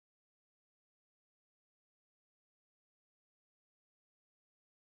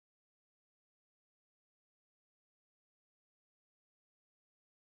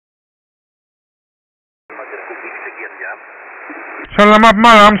Selamat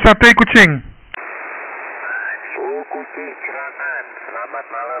malam, sate kucing. Kucing Selatan. Selamat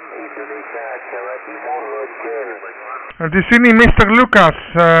malam Indonesia, Jawa Timur, Roger. Di sini Mr. Lucas,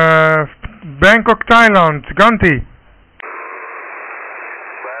 Bangkok, Thailand, ganti.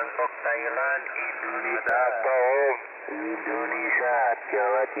 Bangkok, Thailand, Indonesia. Indonesia,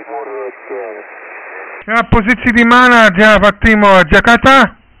 Jawa Timur, Roger. Ya, posisi di mana Jawa Timur? Jakarta?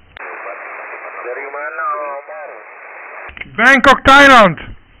 Dari mana, Om? Bangkok, Thailand.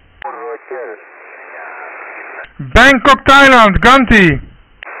 Roger. Bangkok, Thailand, ganti.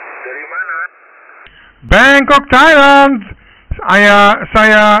 Dari mana? Bangkok, Thailand.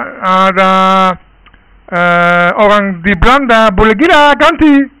 Saya ada orang di Belanda, boleh gila,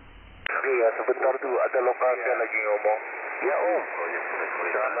 ganti. Iya, sebentar tuh, ada lokalnya lagi ngomong. Ya, Om.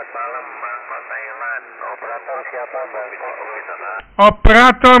 Selamat malam, Bangkok, Thailand. Operator siapa, Bangkok?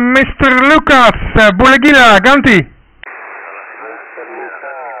 Operator Mr. Lucas, boleh gila, ganti. Mr.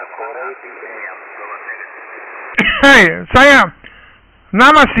 Lucas, Hei, saya.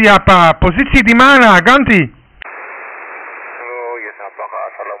 Nama siapa? Posisi di mana? Ganti. oh, ya siapa kak?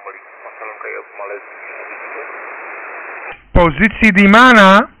 Assalamualaikum. Assalam kayak Malaysia. Posisi di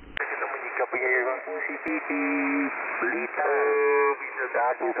mana? Kita menyikapinya ya posisi di Blitar, bisa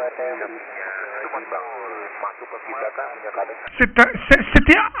kabupaten cuma bang masuk ke belakangnya kadang.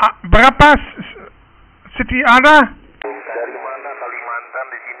 Berapa? Siti ada? Dari mana Kalimantan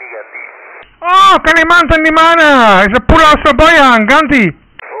di sini ganti? Oh, Kalimantan di mana? Pulau Sebayang, ganti.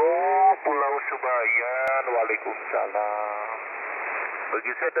 Oh, Pulau Sebayan. Waalaikumsalam.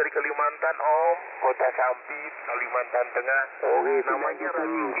 Bagi saya dari Kalimantan, Om, Kota Sampit, Kalimantan Tengah. Oh, namanya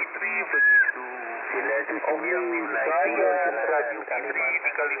Radio Fitri begitu. Om yang dilayan Radio Fitri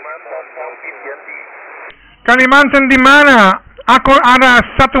di Kalimantan Sampit ganti. Kalimantan di mana? Aku ada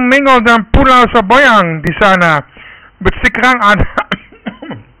 1 minggu dan Pulau Sebayang di sana. Sekarang ada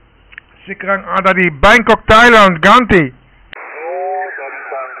sekarang ada di Bangkok, Thailand, ganti. Oh, dari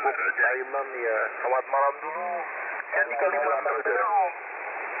Bangkok, Thailand ya. Selamat malam dulu. Saya di Kalimantan Tengah, Om.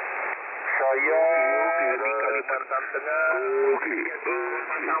 Saya di Kalimantan Tengah.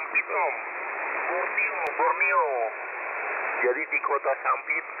 Kota Sampit, Om. Borneo. Jadi di Kota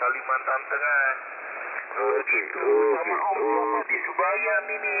Sampit, Kalimantan Tengah. Begitu. Sama Om di Sebayan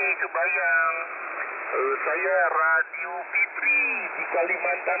ini, Sebayang. Saya Radio Fitri di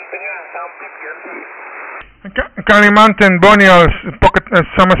Kalimantan Tengah, Sampit ganti. Kalimantan, Borneo,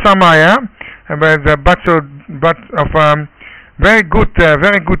 sama-sama ya. But very good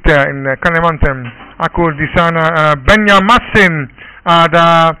in Kalimantan. Aku di sana Banjarmasin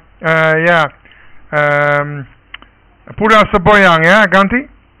ada Pulau Sebayang ya, ganti.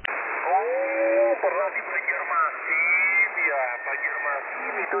 Oh, pernah di Banjarmasin ya.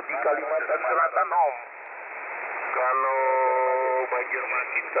 Banjarmasin itu di Kalimantan Selatan, Om. Kalau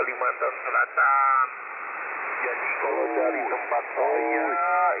Banjarmasin Kalimantan Selatan. Jadi kalau dari tempat saya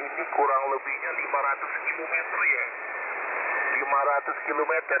ini kurang lebihnya 500 km ya. 500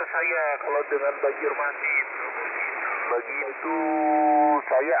 km saya kalau dengan Banjarmasin. Begitu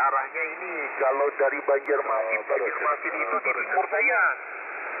saya arahnya ini kalau dari Banjarmasin itu di timur saya.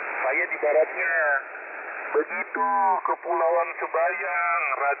 Saya di baratnya. Begitu Kepulauan Sebayang,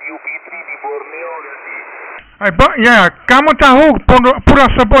 Radio Fitri di Borneo ganti. Ya, kamu tahu Pulau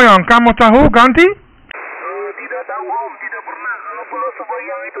Sebayang? Kamu tahu ganti? Tidak tahu Om, tidak pernah. Kalau Pulau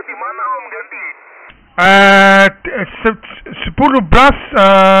Sebayang itu di mana Om ganti?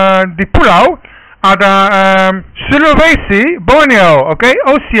 10 di pulau ada Sulawesi, Borneo, okay?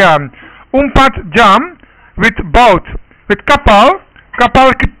 Ocean, 4 jam with boat, with kapal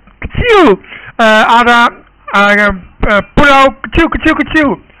kecil. Ada pulau kecil.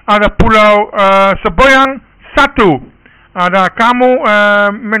 Ada Pulau Sebayang 1. Ada kamu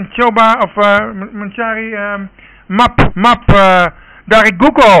mencoba mencari map dari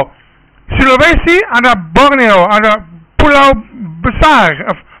Google. Sulawesi ada Borneo, ada pulau besar,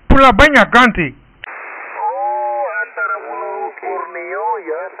 pulau banyak ganti. Oh, antara Pulau Borneo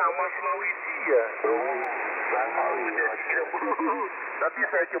ya sama Sulawesi ya. Nanti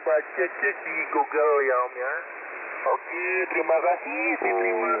saya coba cek di Google ya Om ya. Oke, terima kasih.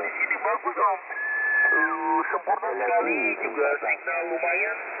 Diterima di sini bagus Om. Sempurna sekali juga signal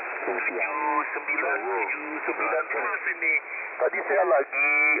lumayan. 79 ini. Tadi saya lagi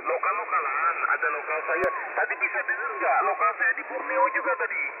lokal-lokalan, ada lokal saya. Tadi bisa dengar nggak? Lokal saya di Borneo juga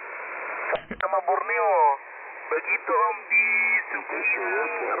tadi. Sama Borneo. Begitu Om di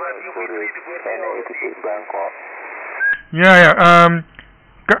Sebayang, Radio Fitri di Borneo. Bangkok. Ya.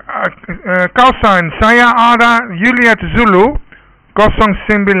 Kausan, saya ada Juliet Zulu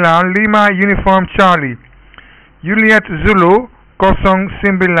 095 Uniform Charlie. Juliet Zulu 095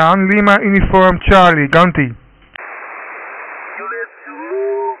 Uniform Charlie, ganti. Juliet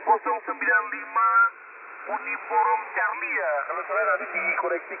Zulu 095 Uniform Charlie ya. Kalau salah nanti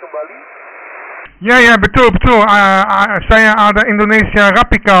dikoreksi kembali. Ya, betul. Saya ada Indonesia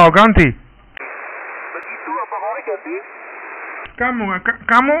RAPI kau, ganti. Begitu apa korek ganti?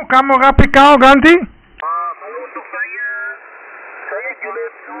 Kamu RAPI kau, ganti? Kalau untuk saya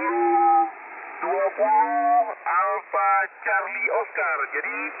Juliet Zulu 20 Alpha Charlie Oscar.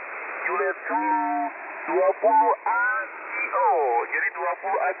 Jadi Juliet Zulu 20 ACO. Jadi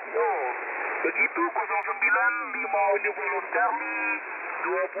 20 ACO. Begitu 095 Uniform Charlie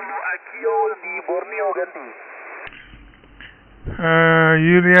 20 ACO di Borneo, ganti.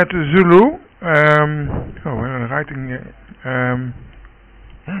 Juliet Zulu. Writing.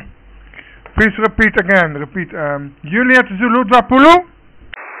 Please repeat again. Juliet Zulu 20.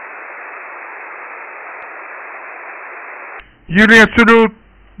 Juliet Zulu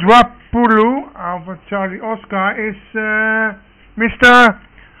 20 Alpha Charlie Oscar is Mr.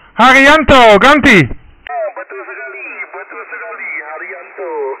 Harianto, ganti. Betul sekali,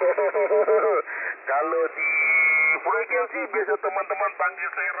 Harianto. Kalau di frekuensi biasa teman-teman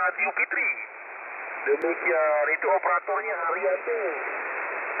panggil saya Radio Fitri. Demikian, itu operatornya Harianto.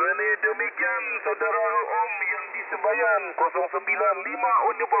 Demikian saudara Om yang di Sebayan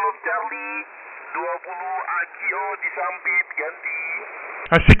 095 Uniform Charlie 20 ACO di Sampit, ganti.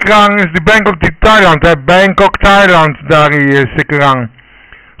 Sikrang is di Bangkok di Thailand, Bangkok Thailand dari Sikrang.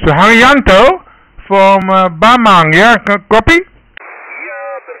 So Harianto from Bambang, ya, kopi? Iya,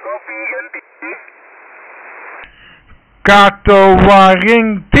 terkopi, ganti.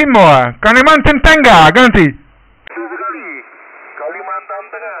 Katowaring Timur, Kalimantan Tengah, ganti. Betul sekali, Kalimantan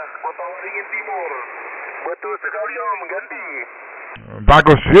Tengah, Kota Waringin Timur. Betul sekali Om, ganti.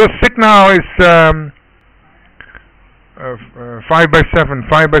 Bagus, your signal is 5x7,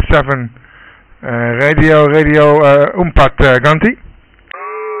 radio 4, ganti.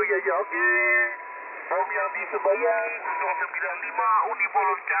 Ya, oke. Om yang di Sebayan 095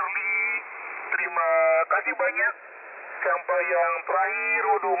 Uniform Charlie. Terima kasih banyak. Sampai yang terakhir,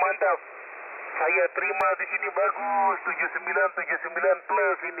 waduh mantap. Saya terima di sini bagus, 79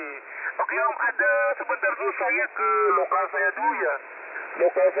 plus ini. Oke Om, ada sebentar dulu saya ke lokal saya dulu ya.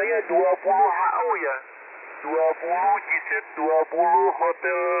 Lokal saya 20HO ya. 20 JZ20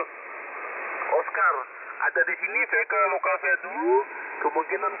 Hotel Oscar. Ada di sini, saya ke lokal saya dulu.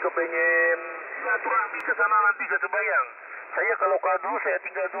 Kemungkinan kepengen silaturahmi ke sana nanti ke Sebayang. Saya ke lokal dulu, saya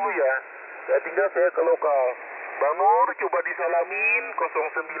tinggal dulu ya. Saya ke lokal. Bang Nur, coba disalamin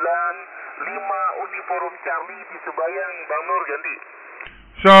 095 Uniform Charlie di Sebayang. Bang Nur, ganti.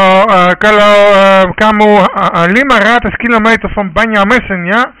 So, kalau kamu 500 kilometer van Banjarmasin,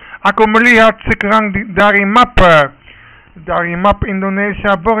 ya, aku melihat sekarang dari map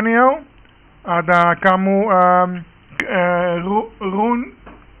Indonesia Borneo, ada kamu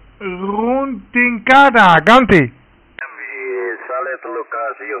Runtingkada, ganti. Salet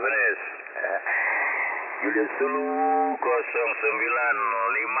lokasi Yohanes. Juliet Zulu 095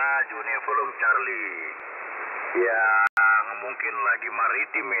 Uniform Charlie. Ya, mungkin lagi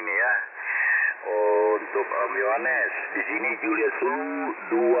maritim ini ya. Untuk Om Yohanes, di sini Juliet Zulu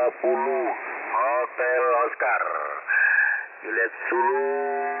 20 Hotel Oscar. Juliet Zulu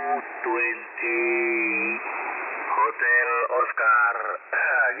 20 Hotel Oscar.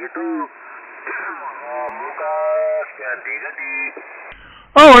 Gitu. Om Lukas, ganti.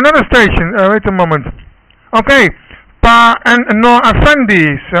 Oh, another station. Wait a moment. Okay, Pak Effendy,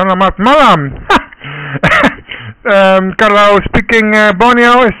 selamat malam. Kalau speaking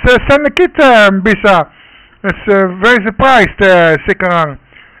Borneo is sedikit bisa. It's very surprised sekarang.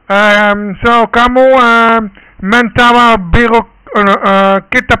 So kamu Mantawa Biru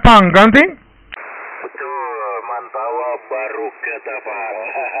Kitapang, ganti? Betul, Mantawa baru Kitapang.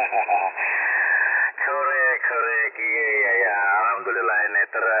 Korek, iya, alhamdulillah ini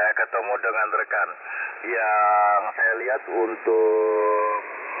ketemu dengan rekan. Yang saya lihat untuk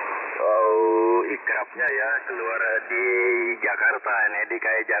ikrapnya ya keluar di Jakarta ini, di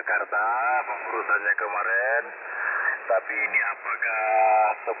KI Jakarta pengurusannya kemarin. Tapi ini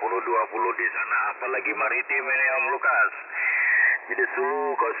apakah 10-20 di sana, apalagi maritim ini Om Lukas. Jadi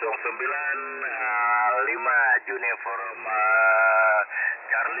Zulu 095 Uniform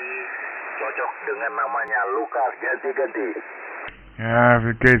Charlie cocok dengan namanya Lukas, ganti. Ya,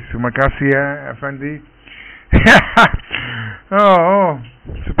 oke, terima kasih ya, Effendy. oh,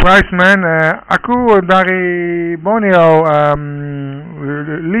 surprise man. Aku dari Borneo 5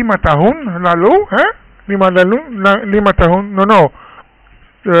 tahun lalu, 5 tahun,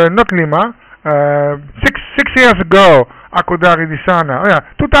 not 5, Six years ago aku dari di sana. Oh ya,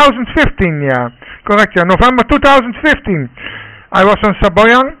 2015 ya, correct ya, November 2015. I was on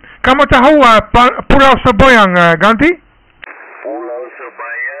Saboyang. Kamu tahu Pulau Saboyang, Ganti?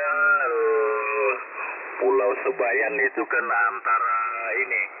 Pulau Saboyang itu kan antara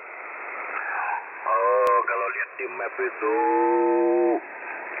ini. Oh, kalau lihat di map itu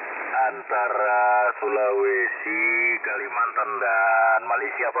antara Sulawesi, Kalimantan dan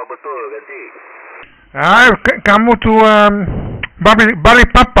Malaysia, apa betul, Ganti? Kamu tuh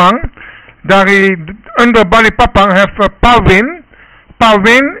Balikpapan, dari under Balikpapan have Palwin.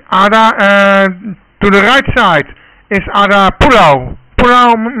 Palwin ada to the right side is ada pulau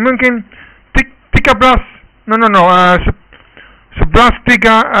mungkin 13 13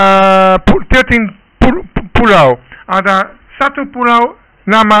 pulau. Ada satu pulau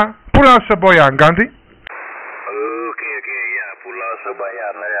nama Pulau Saboyang, Ganti? Oke, ya, Pulau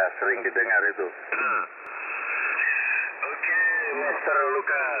Saboyang ya, sering didengar itu. Oke, Mr.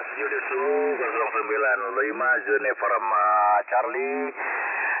 Lucas, Yulisu 095 Uniform Charlie,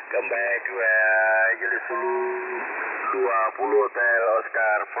 kembali ke Yulisu 20 Hotel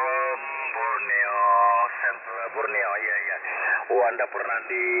Oscar from Borneo, Central Borneo, ya. Oh, Anda pernah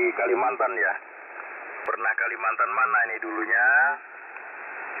di Kalimantan ya? Pernah Kalimantan mana ini dulunya?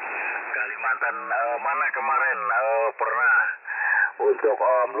 Kalimantan mana kemarin pernah untuk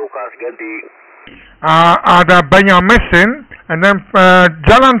Lucas, Ganti? Ada banyak mesin, and then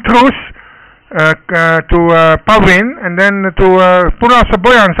jalan terus to Palwin, and then to Pulau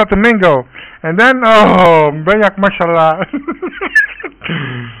Saboyang satu minggu, and then banyak masalah.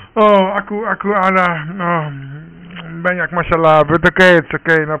 Aku ada banyak masalah, but it's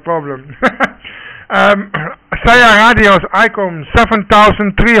okay, no problem. Saya radios ICOM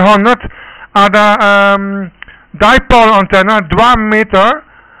 7300, ada dipole antena 2 meter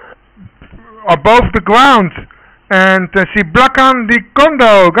above the ground, and si belakang di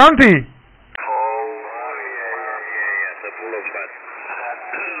kondo, Ganti? Oh, iya, 10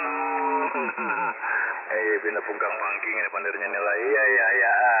 binapungkang pangking ini pandirnya nilai.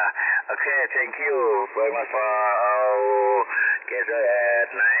 Iya. Okay, thank you very much for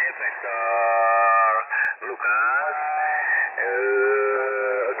JZ9, Mr. Lucas.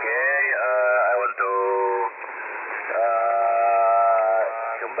 I want to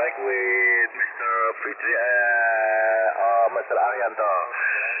come back with Mr. Fitri, Mr. Harianto.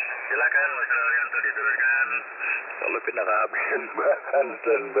 Silakan Mr. Harianto diteruskan. Kalau pindah kehabisan bahkan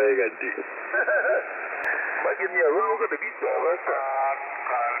standby, Ganti. Bagiannya lu kan bisa makan.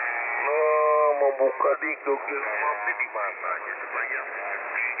 Mau buka di Google Maps di mana aja Sebayang.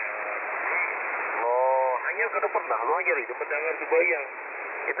 Hanya kada pernah lo aja di pedangan Sebayang.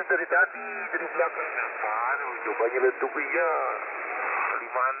 Itu dari tadi, dari belakang. Cobanya letuk ya.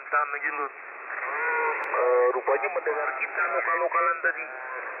 Kalimantan aja lu. Rupanya mendengar kita lokal-lokalan tadi.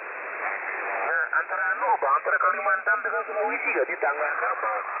 Nah, antara Kalimantan dengan Sulawesi gak di tengah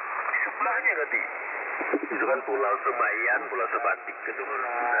apa? Di sebelahnya Ganti. Itu kan Pulau Sebayan, Pulau Sebatik itu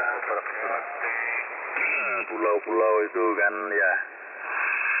pulau-pulau itu kan ya.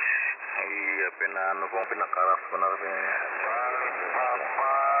 Iya, pina karas benar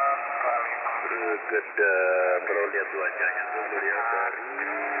gede. Kalau lihat wajahnya tuh beliau dari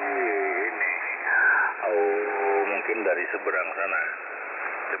ini. Mungkin dari seberang sana.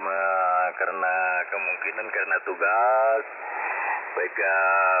 Cuma karena tugas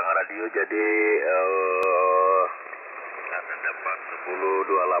pegang radio jadi ada dapat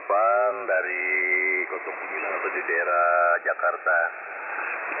 1028 dari 09 atau di daerah Jakarta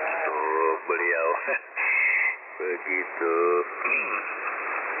untuk beliau. Begitu.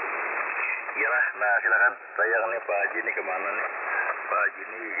 Iyalah, nah silakan. Saya nih Pak Haji nih kemana nih? Pak Haji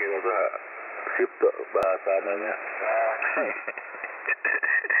nih kita sip tuh bahasanya.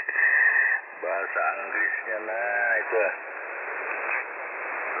 Bahasa Inggrisnya itu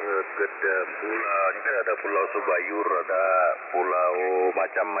gede pulau. Ini kan ada Pulau Subayur, ada pulau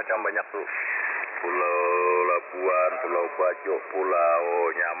macam-macam banyak tuh. Pulau Labuan, Pulau Bajo, Pulau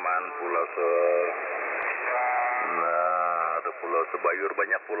Nyaman, Pulau ada Pulau Subayur,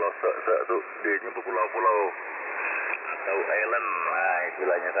 banyak pulau tuh. Dia nyebut pulau-pulau atau island. Nah,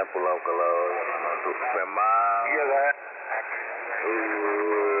 istilahnya kan pulau kalau tuh memang. Iya kan?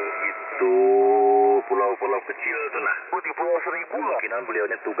 Itu pulau-pulau kecil tuh nah. Di Pulau Seribu kemungkinan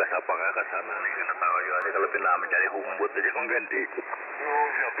beliaunya tugas apakah ke sana nih, karena tahu aja kalau pindah mencari humbut aja kong ganti.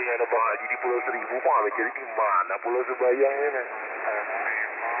 Tapi ada Bang Haji di Pulau Seribu mau mencari di mana Pulau Sebayang ini?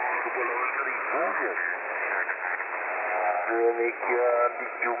 Di Pulau Seribu ya. Demikian di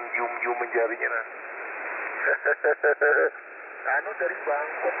jum mencarinya nah. Dari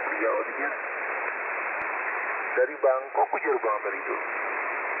Bangkok beliau dia. Dari Bangkok ujar Bang tadi itu.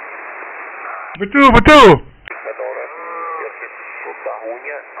 Betul, betul. Kan orang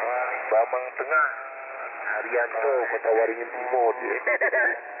tahunya Bambang Tengah, Harianto, Kota Waringin Timur dia.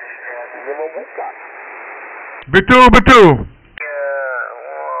 Ini mau buka. Betul, betul. Ya,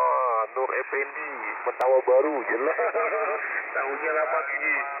 wah, Nur Effendy, Petawa Baru, jelas. Tahunya lama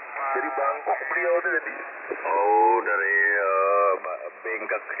gini. Dari Bangkok beliau tuh tadi. Oh, dari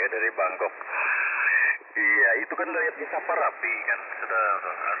Bangkok, dari Bangkok. Iya, itu kan dari Sapa Rapi kan, sudah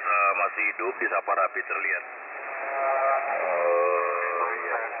masih hidup di Sapa Rapi terlihat. Oh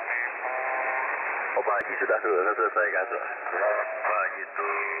iya. Oh, Pak Haji sudah selesai kan? Pak Haji itu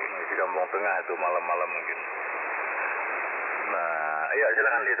di Kampung Tengah itu malam-malam mungkin. Nah, iya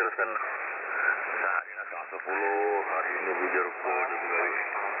silakan diteruskan. Saat ini setengah 10 hari ini bujarku juga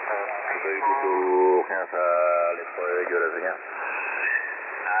dari duduknya saya lihat rasanya.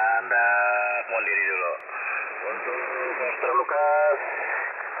 Anda mohon diri dulu. Untuk terlukas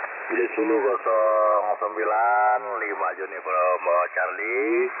JZ2095 Uniform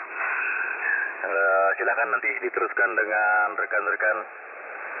Charlie. Silakan nanti diteruskan dengan rekan-rekan.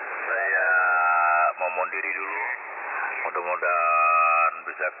 Saya mohon diri dulu. Mudah-mudahan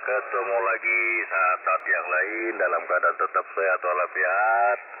bisa ketemu lagi saat-saat yang lain dalam keadaan tetap sehat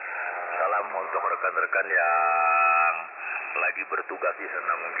walafiat. Salam untuk rekan-rekan yang lagi bertugas di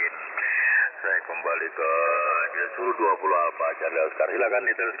sana mungkin. Saya kembali ke JZ20 Alpha Charlie Oscar. Silakan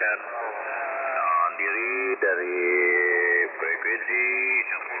diteruskan. Diri dari frekuensi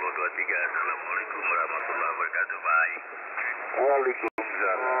 1023. Assalamualaikum warahmatullahi wabarakatuh. Baik.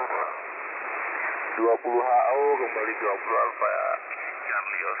 Waalaikumsalam. 20HO kembali 20 Alpha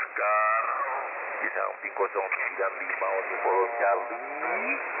Charlie Oscar di samping 095 Uniform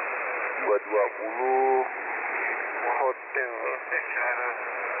Charlie 220 Hotel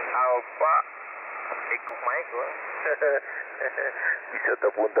Alpha Eko Mike bisa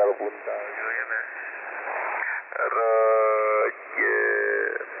terpuntal-puntal gitu kan.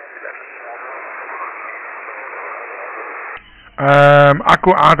 Roger.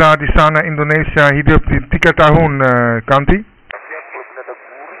 Aku ada di sana Indonesia hidup di 3 tahun, Kanti.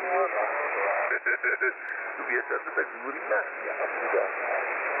 Kebiasaan tetap guring lah.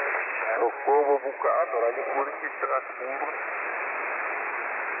 Toko pembukaan orangnya guring di setengah 10.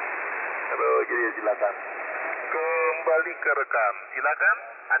 Jadi silakan. Kembali ke rekam. Silakan.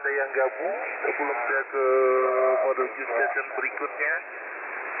 Ada yang gabung sebelum saya ke menuju station berikutnya.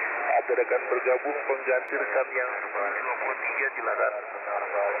 Ada rekan bergabung pengganti rekan yang 1023, silakan.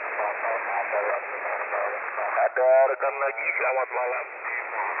 Ada rekan lagi, selamat malam.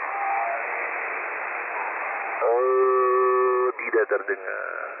 Oh, tidak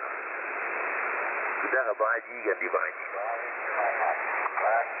terdengar. Sudah nggak Bang Haji, ganti Bang Haji.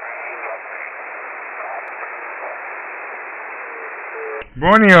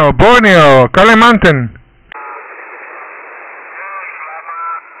 Borneo, Kalimantan.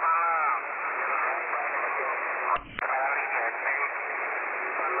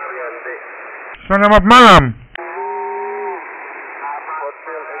 Selamat malam.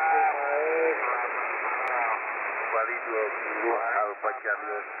 Hotel Bali 20 Alpha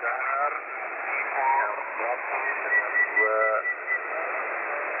Charlie Oscar yang dengan 2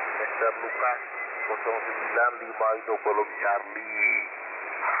 Mr. Lucas 095 itu kolom Charlie.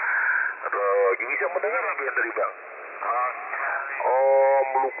 Bisa mendengar apa yang dari Bang?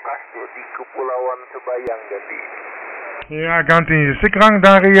 Lucas tuh di Kepulauan Sebayang ganti. Ya, Ganti. Sekarang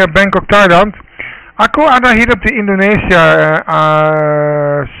dari Bangkok, Thailand. Aku ada hidup di Indonesia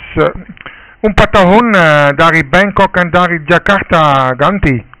 4 tahun dari Bangkok dan dari Jakarta,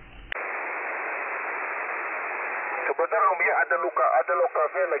 Ganti. Sebentar Om ya, ada lokal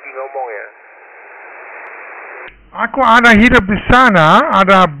saya lagi ngomong ya. Aku ada hidup di sana,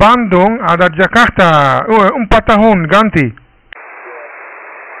 ada Bandung, ada Jakarta, 4 tahun, Ganti.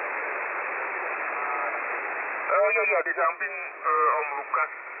 Iya, di samping Om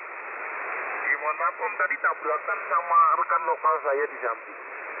Lukas. Mohon maaf Om, tadi tabrakan sama rekan lokal saya di samping.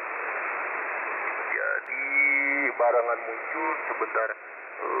 Jadi barangan muncul sebentar.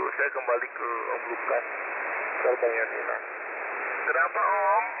 Saya kembali ke Om Lukas. Terbanyak Nina. Kenapa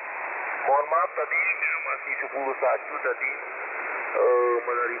Om? Mohon maaf tadi masih 10.1 tadi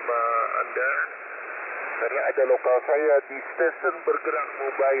menerima Anda karena ada lokal saya di stesen bergerak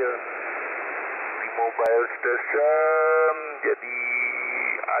mobile. Di mobile station jadi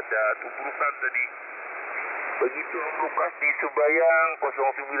ada tubrukan tadi. Begitu Om Lukas di Sebayang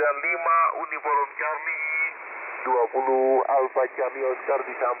 095 Uniform Charlie 20 Alpha Charlie Oscar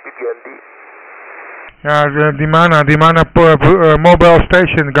di samping ganti. Ya, di mana mobile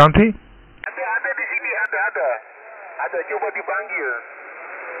station, Ganti? Ada di sini, ada. ada, coba dipanggil.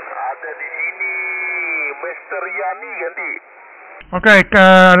 Ada di sini, Mr. Yani ganti. Oke,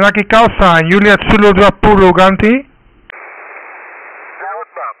 lagi Kausan, Juliet Sulu 20 ganti. Selamat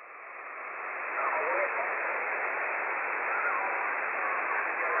Bang.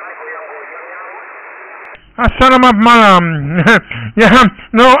 Selamat malam. Ya,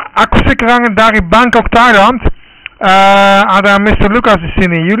 no, aku sekarang dari Bangkok, Thailand. Ada Mr. Lucas di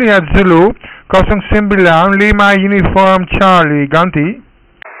sini. Juliet Zulu 095 Uniform Charlie ganti.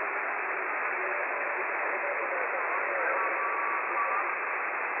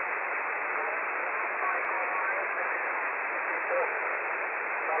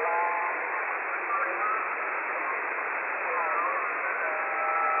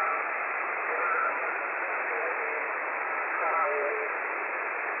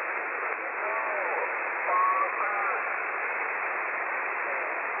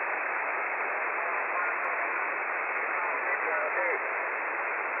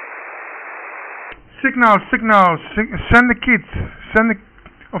 Signal, send the kids,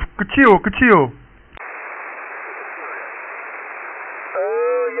 kecil.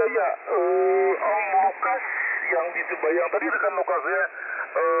 Ya, Om Lukas yang di Sebayang tadi, rekan Lukas ya,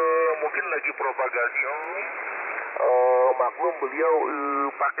 mungkin lagi propagasi Om. Maklum beliau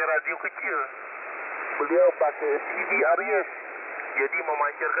pakai radio kecil, beliau pakai CD Aries, jadi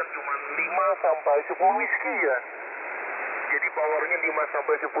memancarkan cuma 5-10 whisky ya. Jadi powernya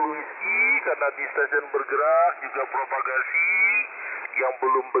 5-10 whisky, karena di stasiun bergerak juga propagasi yang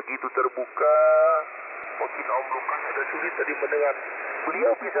belum begitu terbuka. Mungkin Om Lukas ada sulit tadi mendengar.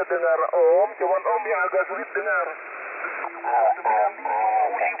 Beliau bisa dengar Om, cuman Om yang agak sulit dengar. 95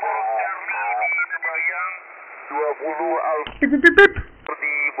 Uniform Charlie di Sebayang, 20 Alfa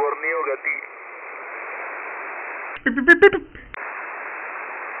di Borneo ganti.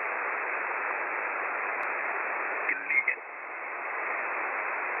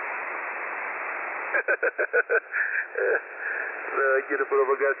 Jadi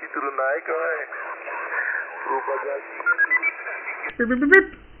propagasi turun naik kok. Propagasi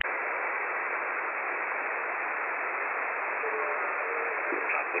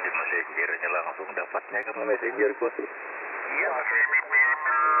Aku di messengernya langsung dapatnya ke messengerku. Iya.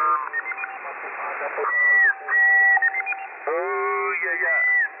 Iya.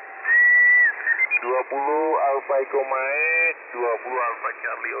 20 Alfa Eko Mike, 20 Alfa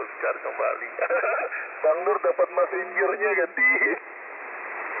Charlie Oscar kembali. Bang Nur dapat messengernya ganti.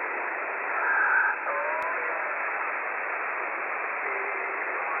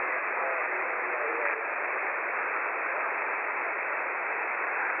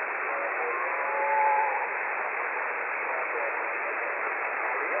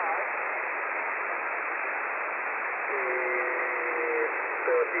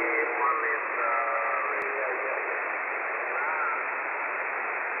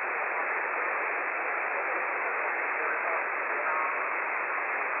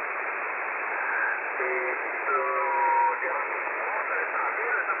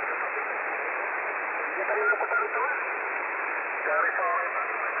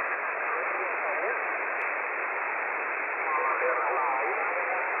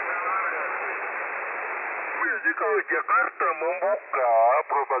 Jadi kalau Jakarta membuka,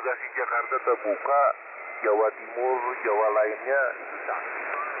 propagasi Jakarta terbuka, Jawa Timur, Jawa lainnya itu sakit.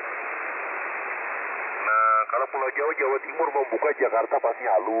 Nah, kalau Pulau Jawa, Jawa Timur membuka, Jakarta pasti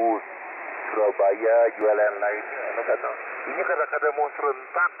halus. Surabaya, jualan lainnya. Ini kadang-kadang mau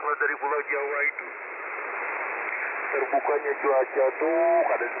serentak kalau dari Pulau Jawa itu. Terbukanya cuaca tuh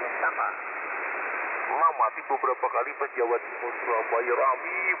kadang serentak lah. Mati beberapa kali pas Jawa Timur, Surabaya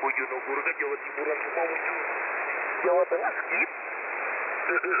rame, Bojonegoro kan Jawa Timuran semua muncul. Jawa Tengah skip.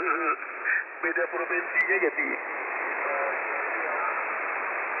 Beda provinsinya jadi.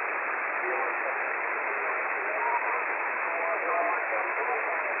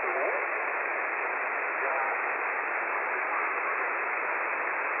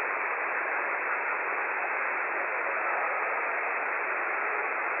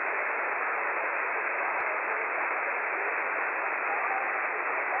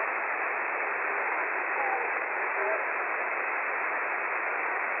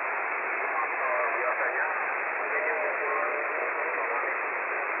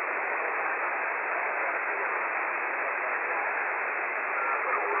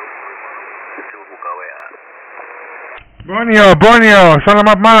 Borneo,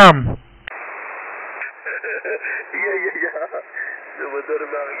 selamat malam. Iya. Sebentar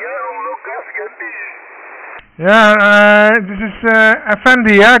Bang. Ya Om Lukas ganti. Ya, this is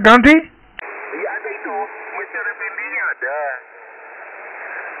Effendy ya, ganti? Iya ada itu, Mr. Effendy-nya ada.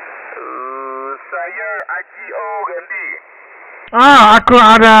 Saya ACO ganti. Aku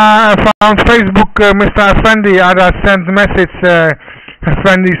ada from Facebook Mr. Effendy ada send message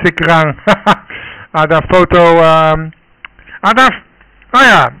Effendy sekarang. Ada foto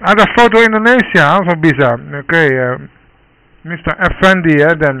ada foto Indonesia also bisa. Oke, Mr. Effendy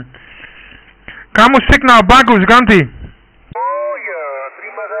ya, dan kamu signal bagus ganti. Oh ya,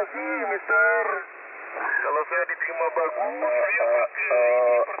 terima kasih Mister. Kalau saya diterima bagus,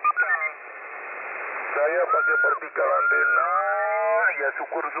 saya pakai vertikal antena. Ya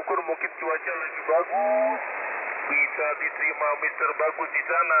syukur-syukur mungkin cuaca lagi bagus, bisa diterima Mister bagus di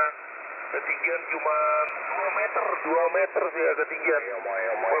sana. Ketinggian cuma 2 meter saya ketinggian.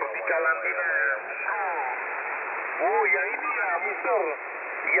 Vertikal antena. Oh ya ini ya Mister,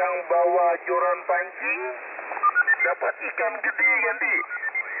 yang bawa joran pancing dapat ikan gede ganti.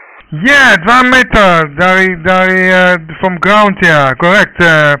 Yeah, 2 meter dari from ground ya, correct.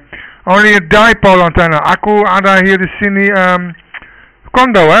 Only a dipole antenna. Aku ada hier di sini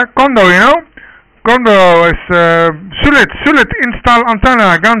kondo you know. Kondo is sulit install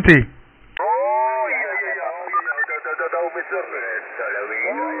antenna ganti. Oh iya udah tahu Mister.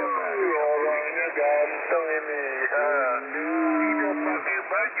 Orangnya ganteng ini. Tidak pakai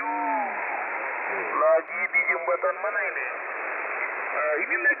baju. Lagi di jembatan mana ini?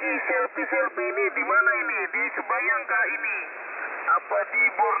 Ini lagi selfie ini di mana ini? Di Sebayang kah ini? Apa di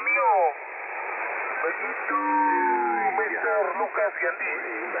Borneo? Begitu, Mister Lukas ganti.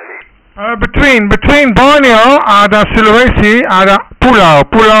 Between Borneo ada Sulawesi, ada pulau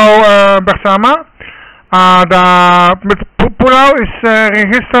bersama. Ada pulau is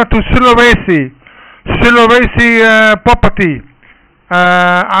register to Sulawesi property.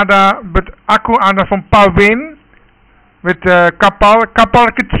 Aku ada van Pawin met kapal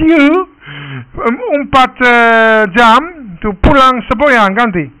kecil 4 jam to pulang Sebayang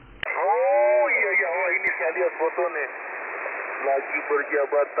ganti. Oh iya, ini saya lihat foto nih. Lagi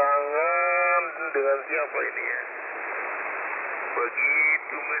berjabat tangan dengan siapa ini ya?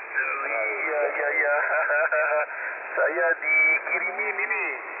 Begitu Mister. Iya. Saya dikirimin ini.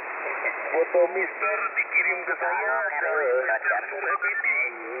 Foto Mister dikirim ke saya dari Mister Effendy.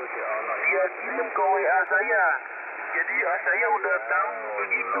 Dia kirim ke WA saya. Jadi saya udah tahu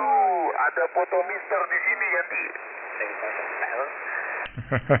begitu. Ada foto Mister di sini ganti.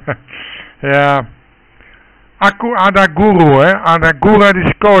 Ya. Aku ada guru di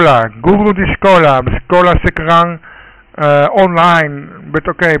sekolah sekarang online, but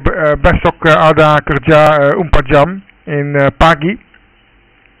besok ada kerja 4 jam in pagi.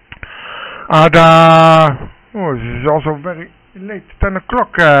 This is also very late, 10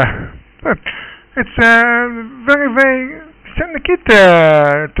 o'clock. It's very syndicate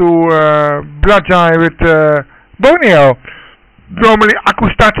to belajar with Borneo. Normally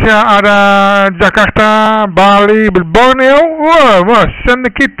aku startnya ada Jakarta, Bali, Borneo. Wah,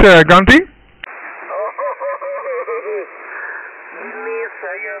 sedikit ganti. Ini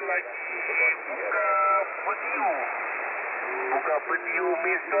saya lagi buka video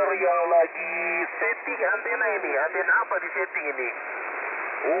Mister yang lagi setting antena ini. Antena apa di setting ini?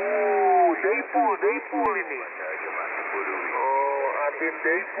 Daypool ini. Oh, antena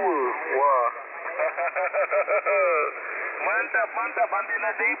daypool. Wah. Mantap antena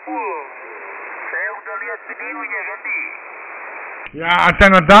daypool. Saya udah lihat videonya ganti. Ya,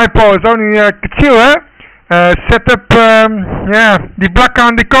 antena dipole is only kecil setup di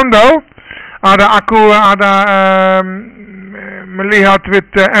belakang di kondo. Aku ada melihat with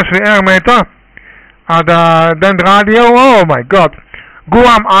SWR meter. Ada dan radio. Oh my god.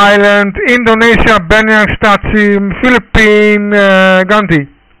 Guam Island, Indonesia, Bambang statie, Filipina, ganti.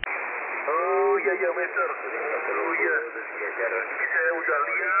 Oh iya Mister. Oh iya. Saya udah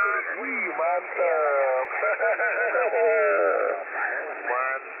lihat. Wih, mantap.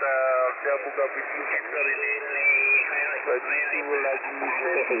 Mantap. Saya buka video Mister ini. Begitu lagi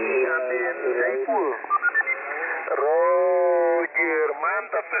setting antena daypool. Roger,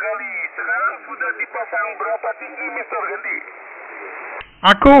 mantap sekali. Sekarang sudah dipasang berapa tinggi Mister ganti?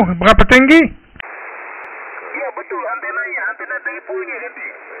 Aku berapa tinggi? Ya betul, antena daypoolnya ganti.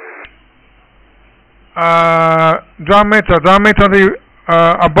 2 meter di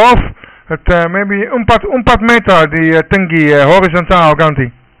above, maybe 4 meter di tinggi horizontal ganti.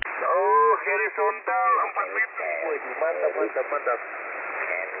 Oh, horizontal 4 meter. Mantap.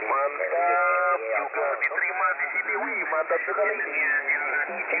 Mantap juga diterima di sini. Wih, mantap sekali.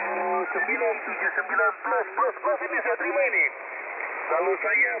 79 plus ini saya terima ini. Kalau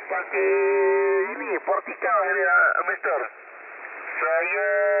saya pakai ini vertikal ya, Mister. Saya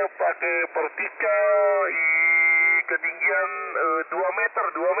pakai vertikal ketinggian 2 meter.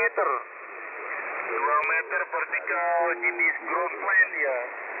 meter vertikal jenis ground plan ya.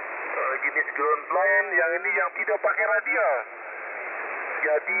 Jenis ground plan yang ini yang tidak pakai radial.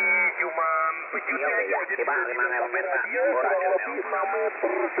 Jadi cuman pejutnya aja, jadi tidak pakai radial, kurang lebih 6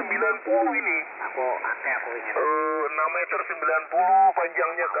 meter 90 ini. 6 meter 90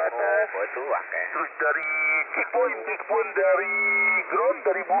 panjangnya ke atas. Terus dari checkpoint dari ground,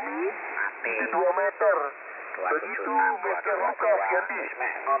 dari bumi itu 2 meter. Begitu Mr. Lucas ganti.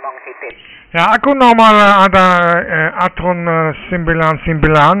 Ya, aku normal ada Atron 99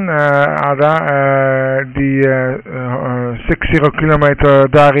 ada di 60 kilometer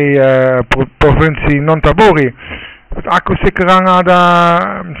dari provinsi Nonthaburi. Aku sekarang ada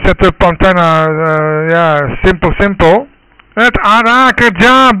setup antena ya simple. Ada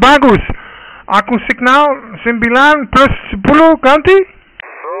kerja bagus. Aku signal 9 plus 10 ganti.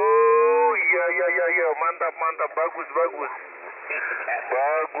 Mantap, bagus.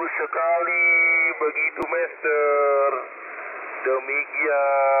 Bagus sekali, begitu Master.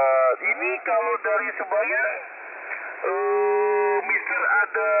 Demikian. Ini kalau dari Sebayang, Mister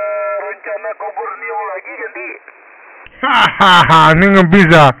ada rencana ke Borneo lagi ganti? Hahaha, ini nggak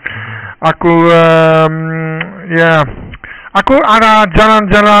bisa. Aku ya, aku ada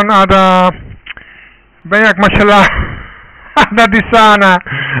jalan-jalan, ada banyak masalah. Ada di sana.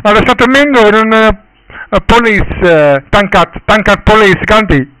 Ada 1 minggu dan polis tangkap polis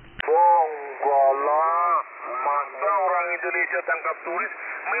ganti. Bonggolah, masa orang Indonesia tangkap turis?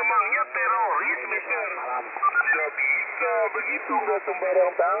 Memangnya teroris, Mister? Gak bisa begitu, gak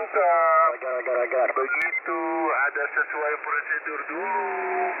sembarang tangkap. Begitu, ada sesuai prosedur dulu.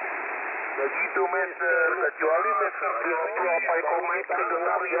 Begitu, Mister. Kecuali Mister apa komen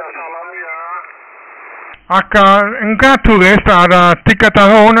kedengar ya salamnya. Enggak turis, ada 3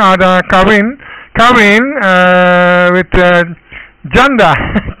 tahun, ada kawin with janda,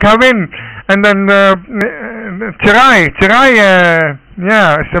 kawin, and then cerai, ya,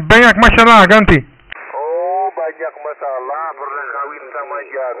 sebanyak masalah ganti. Oh, banyak masalah, pernah kawin sama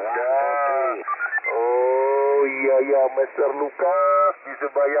janda. Oh, iya, Mr. Lucas di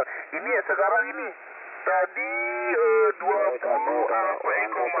Sebayang. Ini sekarang ini, tadi 20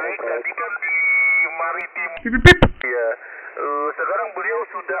 Eco Mike, tadi kan di maritim. Ya, sekarang beliau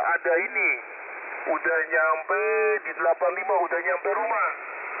sudah ada ini, udah nyampe di 85, udah nyampe rumah.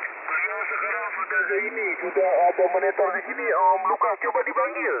 Beliau sekarang sudah sudah ada monitor di sini. Om Lukas coba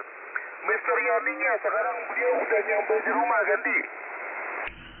dipanggil. Mister Yaninya sekarang beliau udah nyampe di rumah ganti.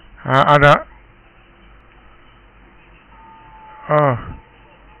 Ada. Oh.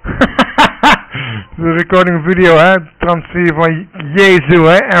 The recording video, transfer van Jezu,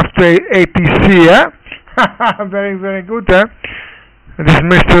 after ATC, very, very good, This is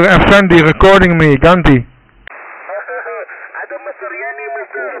Mr. Effendy recording me, ganti. Ada Mr. Yani,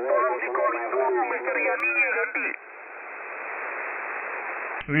 Mr. Tolong recording dulu, Mr. Yani ya ganti.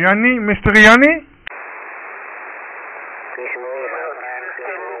 Riani, Mr. Riani?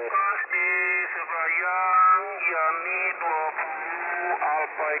 Mr. Lucas di Sebayang, Yani 20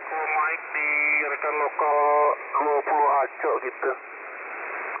 Alpha Eco Mike di rekan lokal 20 ACO gitu.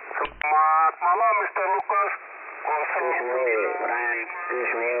 Selamat malam Mr. Lucas. 09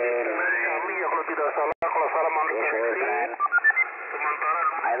 kami ya kalau tidak salah, kalau salah mau dikoreksi. Sementara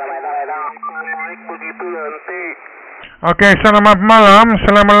Mike begitu nanti. Oke, selamat malam.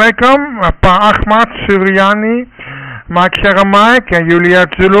 Assalamualaikum. Pak Achmed, Suryani, Mike Sierra Mike, Julia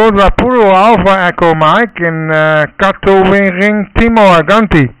Zulu 20 Alpha Echo Mike in Katowice Timor,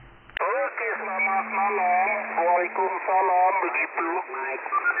 ganti. Oke, selamat malam. Waalaikumsalam, begitu.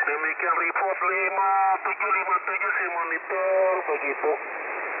 Demikian report 5757 saya monitor, begitu.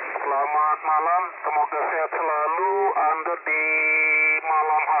 Selamat malam, semoga sehat selalu Anda di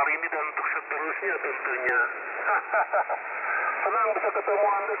malam hari ini dan untuk seterusnya tentunya. Senang bisa ketemu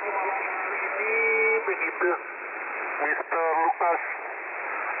Anda di malam hari ini, begitu. Mr. Lucas.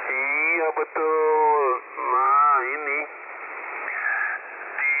 Iya betul. Nah ini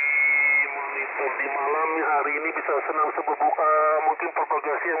di monitor di malam hari ini bisa senang sebuka mungkin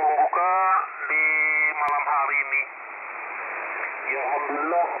propagasi yang membuka di malam hari ini. Ya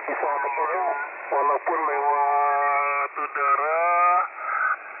alhamdulillah bisa ketemu walaupun lewat udara,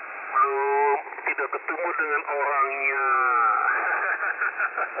 belum tidak ketemu dengan orangnya.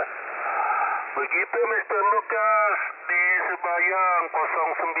 Begitu Mr. Lucas di Sebayang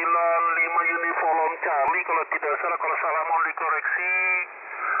 095 Uniform Charlie kalau tidak salah, kalau salah mau dikoreksi.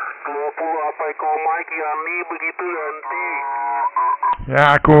 20 apa Eco Mike Yani begitu nanti.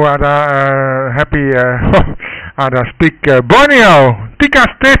 Ya, aku ada happy ada speak Borneo. Tika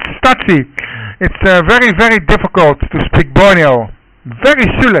Stasi. It's very, very difficult to speak Borneo. Very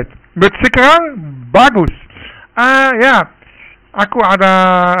sulit. but sekarang bagus. Ya, aku ada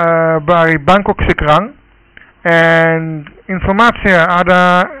dari Bangkok sekarang, and informasi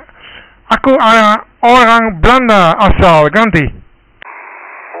ada, aku ada orang Belanda asal, ganti.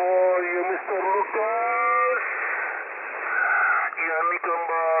 Oh iya, Mr. Lucas. Ya, ini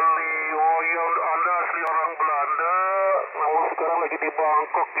kembali. Oh iya, Anda asli orang Belanda, namun sekarang lagi di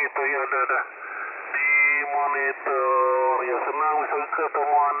Bangkok gitu ya, dah. Di monitor. Ya, senang bisa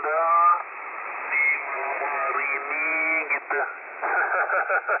ketemu Anda di malam hari ini gitu.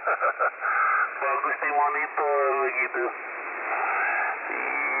 Bagus di monitor gitu.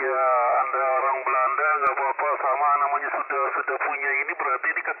 Iya, Anda orang Belanda nggak apa-apa, sama namanya sudah punya ini, berarti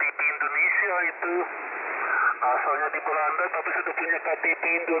ini KTP Indonesia itu. Asalnya di Belanda tapi sudah punya KTP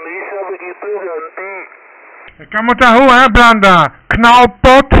Indonesia begitu, ganti. Kamu tahu Belanda,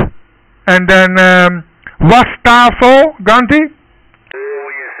 knalpot, and then wastafel, ganti. Oh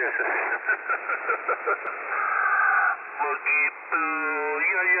yes. Begitu.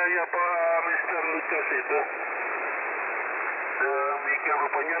 Iya Pak Mr. Lucas itu. Demikian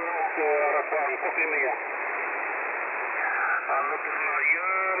rupanya ke arah Bangkok ini ya. Anda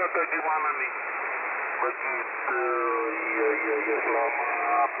berlayar atau gimana nih? Begitu. Iya.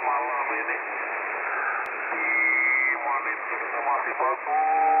 Selamat malam ini. Di monitornya masih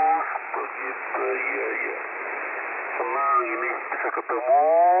bagus. Begitu. Iya. Senang ini bisa ketemu.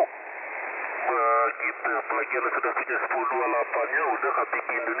 Begitu, apalagi Anda sudah punya 1028-nya, udah KTP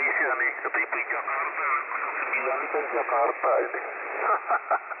Indonesia nih, KTP Jakarta, 9 kan Jakarta ini.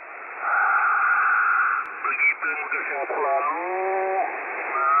 Begitu, semoga sehat selalu.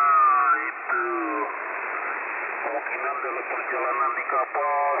 Nah, itu. Kemungkinan dalam perjalanan di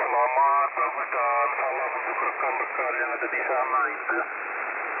kapal, selamat, bagus, dan salam untuk rekan-rekan yang ada di sana itu.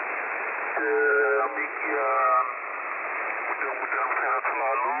 Demikian. Mudah-mudahan sehat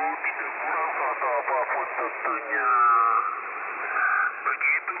selalu, tidak kurang satu apapun tentunya.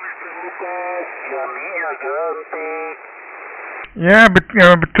 Begitu Mr. Lucas, Yaninya ganti. Ya,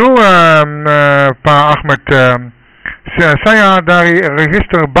 betul Pak Achmed. Saya dari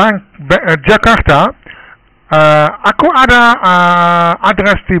register Bank Jakarta. Aku ada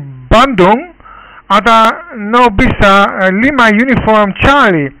adres di Bandung. Ada bisa 5 uniform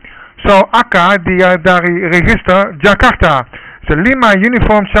Charlie. So, Aka dia dari register Jakarta. So, 5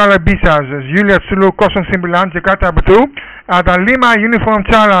 uniform Charlie bisa. Juliet Sulu 09 Jakarta betul. Ada 5 uniform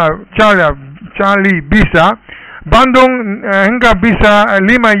Charlie bisa. Bandung hingga bisa 5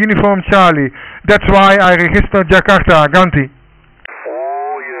 uniform Charlie. That's why I register Jakarta, ganti.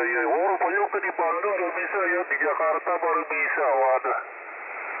 Oh iya. Oh, rupanya di Bandung gak bisa ya. Di Jakarta baru bisa. Wadah.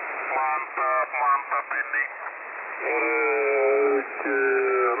 Mantap ini.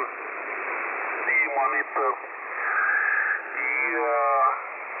 Di monitor. Iya.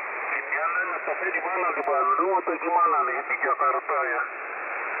 Ini Anda letaknya di mana? Di Bandung atau gimana nih? Di Jakarta ya.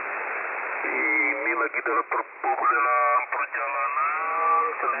 Ini lagi dalam perjalanan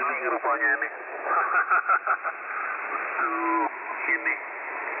keliling rupanya ini. Tuh, ini.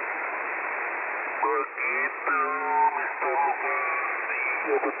 Begitu, Mr. Lucas.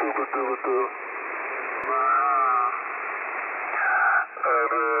 Iya, betul. Nah,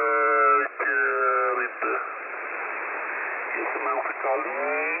 ada cerita. Ya, senang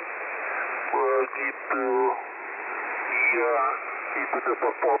sekali. Begitu. Iya, itu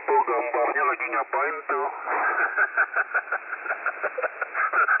dapat foto gambarnya lagi ngapain tuh?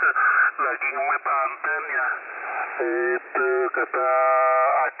 Lagi ngemet anten ya. Itu kata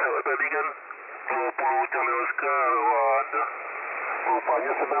Acok tadi kan 20 channel. Waduh.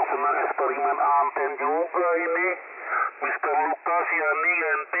 Rupanya senang-senang eksperimen anten juga ini. Mr. Lucas, Yani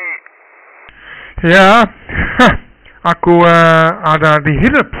ganti. Ya, aku ada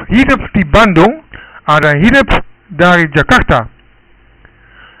hidup di Bandung, ada hidup dari Jakarta,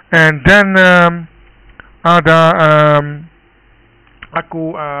 and then ada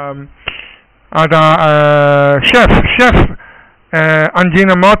aku ada chef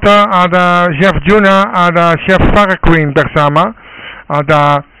Anjina Mota, ada chef Juna, ada chef Farah Queen bersama,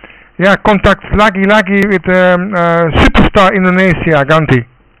 ada ya kontak lagi with superstar Indonesia, ganti.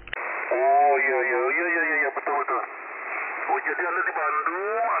 Oh iya, betul. Oh, jadi Anda di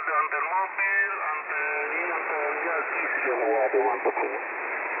Bandung, ada anten mobil, anten jagis ya. Waduh, mantap ini.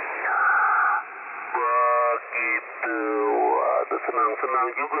 Begitu, waduh, senang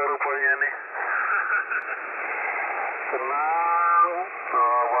juga rupanya nih. Senang,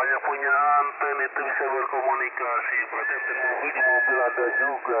 banyak punya anten itu bisa berkomunikasi. Berarti anten mobil ada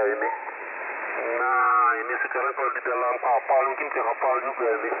juga ini. Nah, ini sekarang kalau di dalam kapal mungkin ke kapal juga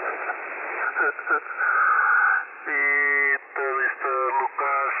ini. Itu Mr.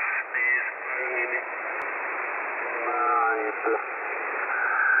 Lucas itu.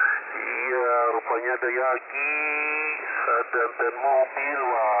 Iya, rupanya ada Yagi, dan mobil.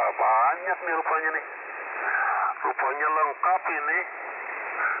 Wah, banyak nih rupanya nih. Rupanya lengkap ini.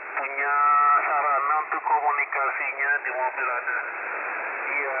 Punya sarana untuk komunikasinya di mobil ada.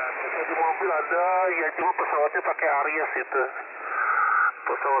 Iya, di mobil ada. Ya, cuma pesawatnya pakai Aries itu.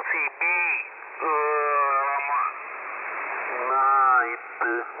 Pesawat CB. Lama. Nah,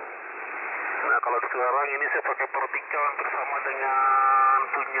 itu. Nah, kalau sekarang ini saya pakai pertikan bersama dengan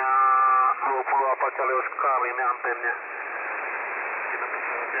punya 20 apa Charlie Oscar ini antennya.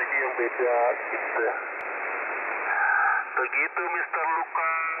 Jadi yang beda gitu. Begitu Mr.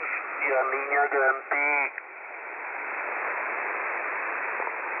 Lucas, Yaninya ganti.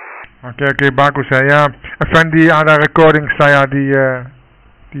 Oke, bagus saya. Effendy ada recording saya di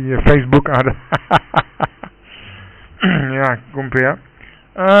Facebook ada. Ya, kumpul ya.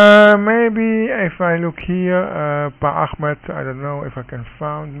 Maybe if I look here, Pak Achmed, I don't know if I can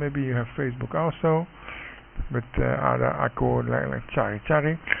find. Maybe you have Facebook also. But ada aku like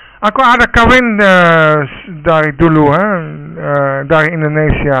cari. Aku ada kawin dari dulu, dari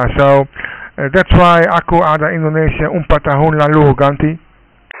Indonesia. So that's why aku ada Indonesia 4 tahun lalu ganti.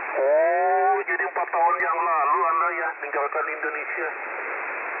 Oh, jadi 4 tahun yang lalu Anda ya tinggalkan Indonesia.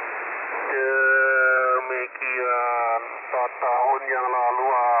 Demikian 4 tahun yang lalu,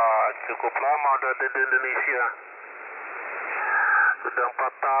 cukup lama udah ada di Indonesia. Sudah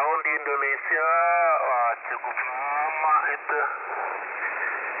 4 tahun di Indonesia, cukup lama itu.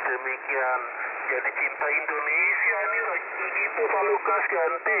 Demikian, jadi cinta Indonesia ini begitu Pak Lukas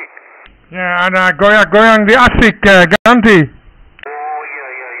ganti. Ya, ada goyang-goyang di asik ganti. Oh iya.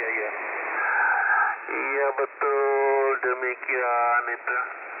 Iya betul, demikian itu.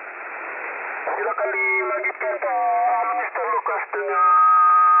 Silakan dilanjutkan Pak Mr. Lukas dengan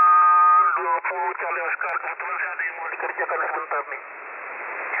 20 Charlie Oscar. Kebetulan saya ada yang mau dikerjakan sebentar nih.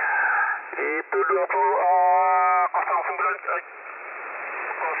 Itu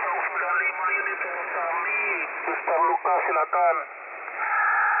 095 unit Charlie. Mr. Lukas silakan.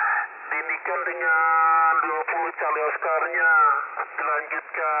 Diindikan dengan 20 Charlie Oscar-nya.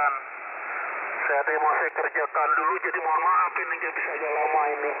 Dilanjutkan. Saya ada yang mau saya kerjakan dulu, jadi mohon maaf ini nggak bisa agak lama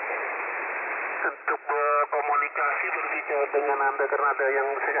ini. Untuk berkomunikasi berbicara dengan Anda karena ada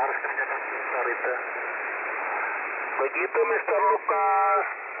yang saya harus kerjakan sebentar itu. Begitu Mr. Lucas,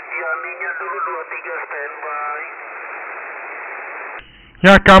 Yaninya dulu 23 standby.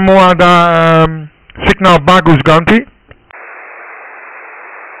 Ya, kamu ada signal bagus ganti.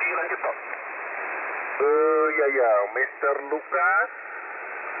 Dilanjut Pak. Ya, Mr. Lucas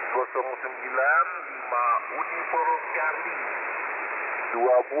 095 Uniform Charlie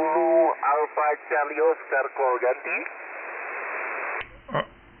 20 Alpha Charlie Oscar call ganti.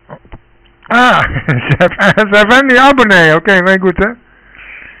 Effendy abonee. Okay, very good.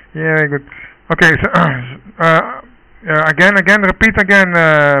 Yeah, very good. Okay, so, again, repeat again,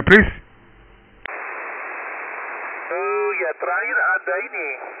 please. Ya terakhir ada ini.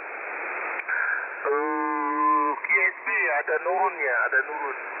 QSB ada nurun.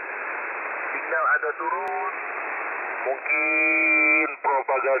 Signal ada turun. Mungkin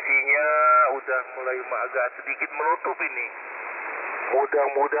propagasinya udah mulai agak sedikit menutup ini.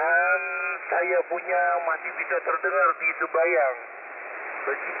 Mudah-mudahan saya punya masih bisa terdengar di Sebayang.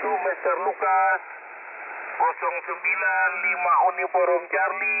 Begitu Mr. Lucas 095 Uniform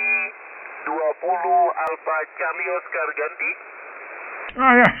Charlie 20 Alpha Charlie Oscar ganti.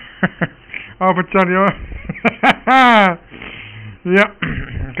 Ya. Alpha Charlie. Ya.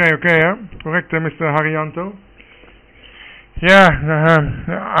 Oke ya. Correct, Mr. Harianto. Ya,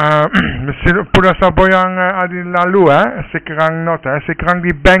 sudah Saboyang adi lalu sekarang sekarang di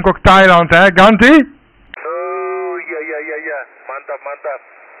Bangkok, Thailand ganti? Oh, ya. Mantap.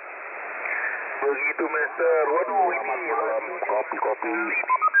 Begitu, Mister. Waduh, ini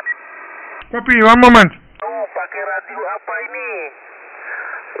kopi. One moment. Pakai radio apa ini?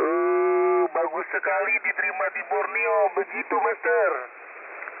 Bagus sekali diterima di Borneo. Begitu, Mister.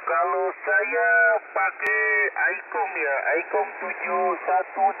 Kalau saya pakai ICOM ya, ICOM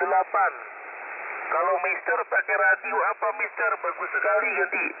 718. Kalau Mister pakai radio apa Mister? Bagus sekali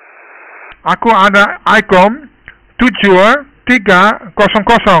ganti. Aku ada ICOM 7300.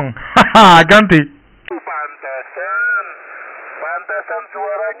 Haha, ganti. Pantasan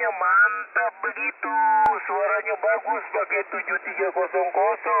suaranya mantap begitu. Suaranya bagus pakai 7300.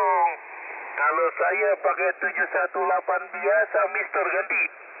 Kalau saya pakai 718 biasa Mister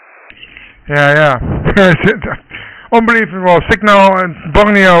ganti. Ya. Unbelievable. Signal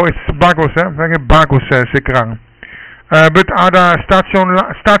Borneo is bagus, very bagus sekarang. But ada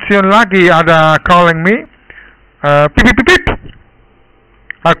stasiun lagi ada calling me. Pip pip pip pip.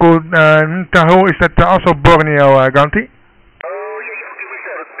 Aku tahu is that also Borneo, ganti. Oh ya ya oke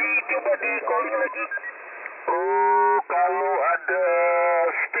Mister. Coba di calling lagi. Oh kalau ada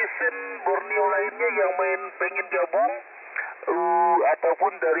stesen Borneo lainnya yang pengen gabung,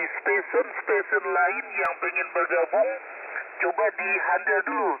 ataupun dari stesen lain yang pengen bergabung, coba dihandle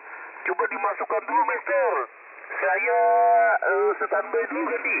dulu. Coba dimasukkan dulu Mister. Saya standby dulu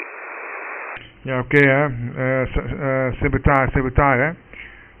ganti. Ya oke ya. Sebentar ya.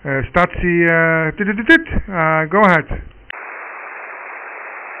 Statie go ahead.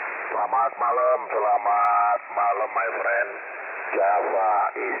 Selamat malam my friend. Java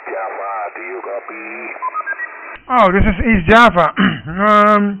is Java, do you copy? Oh, this is East Java.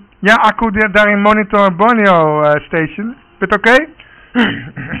 Ja, aku dari monitor Borneo station. Is it okay?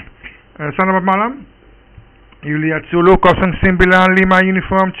 Selamat malam. Juliet Zulu 095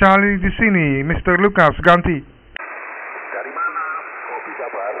 uniform Charlie di sini, Mr. Lucas, ganti. Dari mana? Kok bisa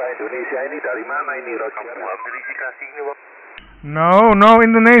bahasa Indonesia ini dari mana ini? Kamu verifikasi ini, Bang? No,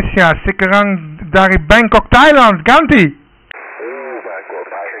 Indonesia. Sekarang dari Bangkok, Thailand, ganti. Bangkok,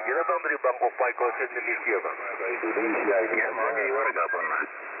 Thailand. Saya kira Bang dari Bangkok, Indonesia, Bang. Indonesia ini. Ya, mau jadi warga, Bang.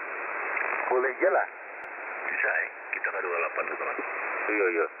 Boleh aja lah. Bisa ya? Kita ke 28 gitu, Bang.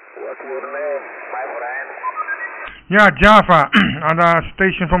 Iya. What's your name, my friend? Ya, Java. Ada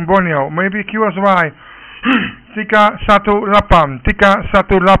station from Borneo. Maybe QSY 318,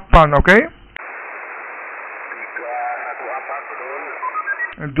 okay?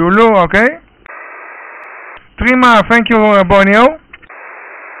 318 Dulu, okay? Terima, thank you Borneo.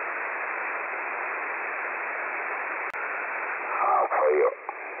 Apa yuk?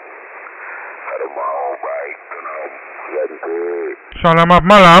 Kalau mau baik, tenang. Ganti. Selamat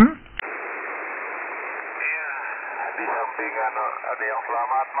malam. Iya, di samping ada yang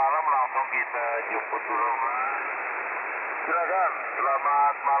selamat malam, langsung kita jemput dulu, Mas. Silakan,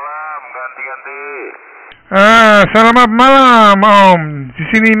 selamat malam, ganti-ganti. Selamat malam, Om. Di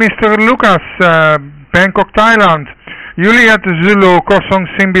sini Mr. Lucas, Bangkok, Thailand. Juliet Zulu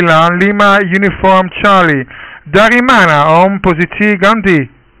 095 uniform Charlie. Dari mana, Om? Posisi ganti.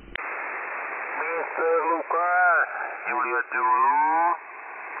 Mr. Lucas, Juliet Zulu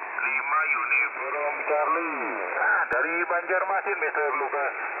 5 uniform Charlie. Dari Banjarmasin, Mr.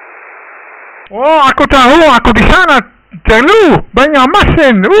 Lucas. Oh, aku tahu, aku di sana. Dulu banyak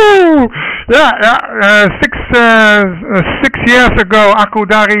mesin. Six years ago aku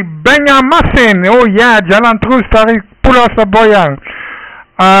dari banyak mesin. Oh ya, jalan terus dari Pulau Saboyang.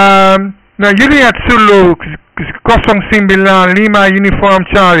 Nah, Juliet Zulu 095 uniform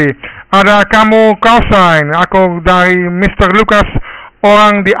Charlie. Ada kamu callsign. Aku dari Mr. Lucas,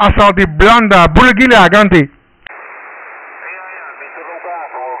 orang di asal di Belanda. Boleh gila ganti. Mr. Lucas.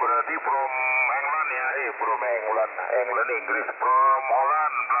 Oh, berarti from England ya. From England, Inggris. From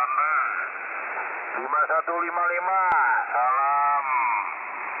Holland, Belanda. 5155. Salam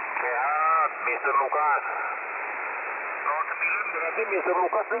sehat, Mr. Lucas. 09 berarti Mr.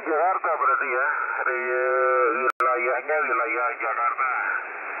 Lucas di Jakarta berarti ya. Wilayahnya wilayah Jakarta.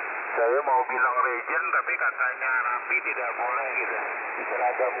 Saya mau bilang region tapi katanya RAPI tidak boleh gitu.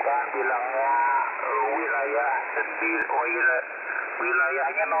 Diseragamkan bilangnya wilayah sendiri. Oh iya,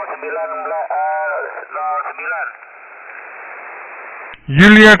 wilayahnya 09.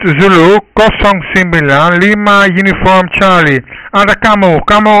 Juliet Zulu 095 uniform Charlie. Ada kamu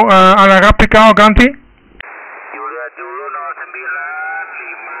ada RAPI kau ganti? Juliet Zulu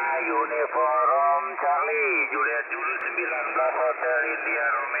 095 uniform Charlie. Juliet Zulu 19 Hotel India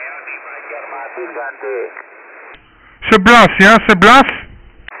Romeo di Banjarmasin ganti. 11 ya, 11.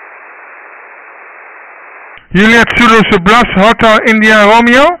 Juliet Zulu 11 Hotel India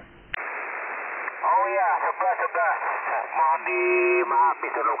Romeo. Oh iya, 11. Mohon dimaaf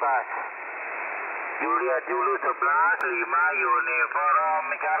Mr. Lucas. Juliet Zulu 11 5 uniform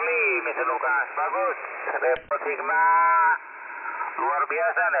Charlie, Mr. Lucas. Bagus. Repot signal luar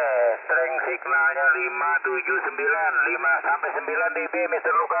biasa nih. Strength signalnya 579, 5 sampai 9 dB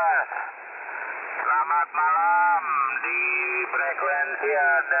Mr. Lucas. Selamat malam. Di frekuensi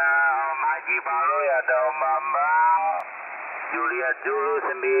ada Om Haji Baloy, ada Om Bambang. Juliet Zulu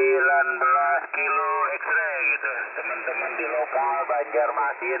 19 kilo X-ray gitu. Teman-teman di lokal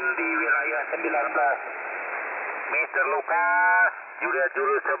Banjarmasin di wilayah 19. Mr. Lucas, Juliet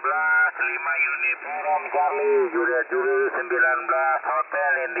Zulu 11 5 uniform Charlie. Juliet Zulu 19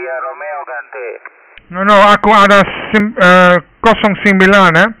 Hotel India Romeo ganti. No, aku ada 09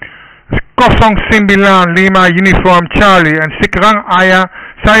 ya. 095 uniform Charlie. Dan sekarang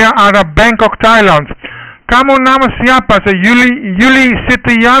saya ada Bangkok, Thailand. Kamu nama siapa? Yuli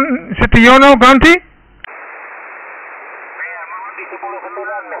Setiono ganti? 10-9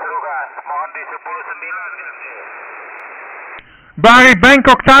 Mr. Lukas. Mohon di 10-9 ganti. Bari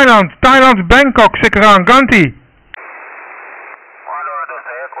Bangkok, Thailand. Thailand, Bangkok sekarang ganti. Waduh,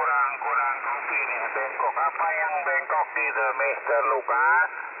 saya kurang kopi nih. Bangkok apa yang Bangkok gitu, Mr. Lukas?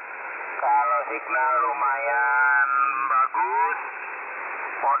 Kalau signal lumayan bagus,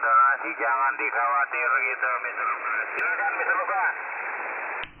 moderasi jangan dikhawatir gitu, Mr. Lukas. Silakan, Mr. Lukas.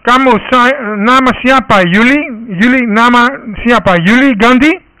 Kamu nama siapa? Yuli nama siapa? Yuli ganti?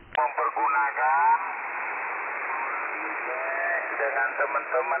 Mempergunakan dengan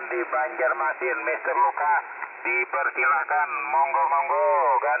teman-teman di Banjarmasin, Mr. Lukas. Dipersilahkan,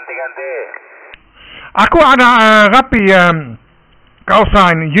 monggo, ganti. Aku ada RAPI call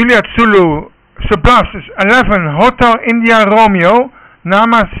sign Juliet Zulu 11 Hotel India Romeo.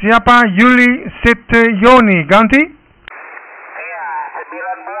 Nama siapa? Yuli Setioni ganti? Iya,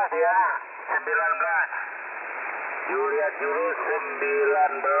 19 ya, 19. Juliet Zulu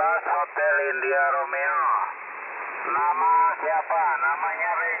 19 Hotel India Romeo. Nama siapa? Namanya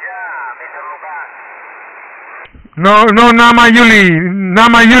Reza, Mr. Lukas. No, nama Yuli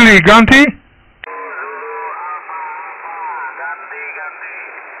ganti? Ganti.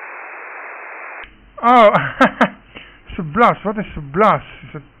 Oh, 11, what is 11?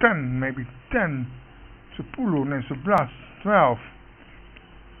 Is it 10, maybe 10, 10, nee, 11, 12.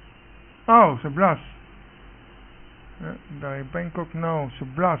 Oh, 11. Dari Bangkok, no,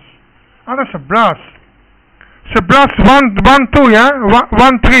 11. Ada 11. 11, 1, 2 ya,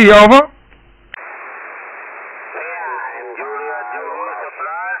 1, 3, over.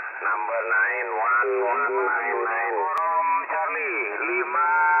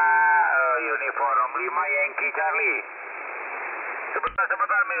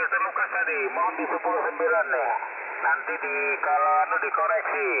 Sebentar Mr. Lukas tadi, mohon di 10-9 nih. Nanti kalau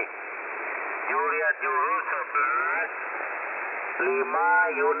dikoreksi. Juliet Zulu 11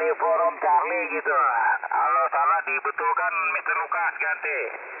 5 uniform Charlie gitu. Kalau salah dibetulkan Mr. Lukas ganti.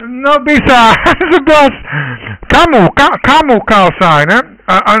 No bisa, 11. Kamu call sign,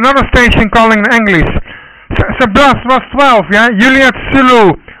 another station calling in English. 11 was 12 ya, Juliet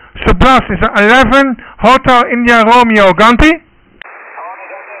Zulu 11 is 11 Hotel India Romeo ganti?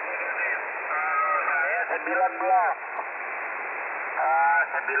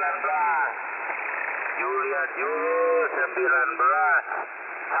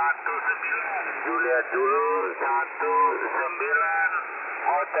 Juliet Zulu 19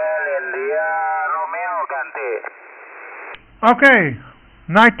 Hotel India Romeo ganti. Okay,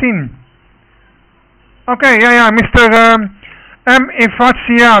 19. Okay, ya, Mr. M.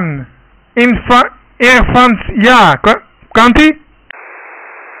 Irfansyah ganti?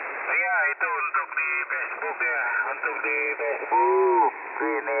 Iya, itu untuk di Facebook ya, untuk di Facebook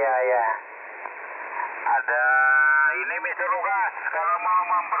ini ya. Ada ini Mr. Lukas, kalau mau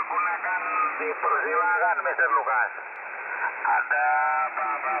mempergunakan dipersilakan Mr. Lukas. Ada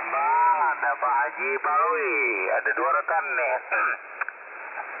Pak Bambang, ada Pak Haji Balui, ada 2 rekan nih.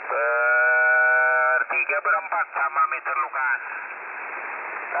 Bertiga berempat sama Mr. Lukas.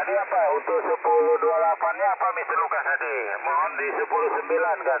 Tadi apa? Untuk 10-28-nya apa Mr. Lukas tadi? Mohon di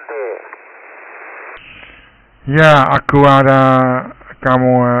 10-9 ganti. Ya, aku ada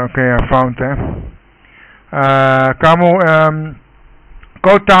kamu found kamu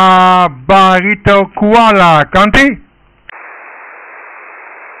Kota Barito Kuala ganti?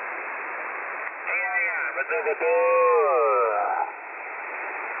 Iya, betul.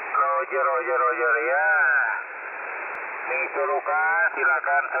 Roger ya. Mr. Lukas,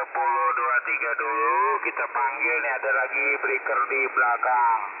 silakan 10-23 dulu. Kita panggil nih, ada lagi breaker di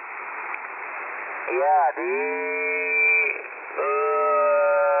belakang. Iya,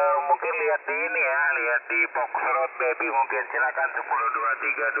 mungkin lihat di ini ya, lihat di Fox Road Baby mungkin. Silakan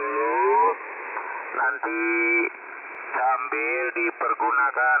 10-23 dulu. Nanti sambil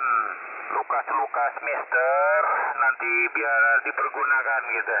dipergunakan Lukas Mister, nanti biar dipergunakan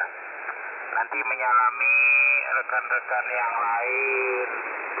gitu. Nanti menyalami rekan-rekan yang lain.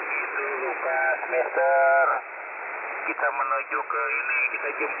 Begitu Lukas Mister. Kita menuju ke ini, kita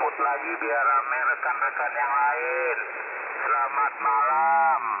jemput lagi biar rame rekan-rekan yang lain. Selamat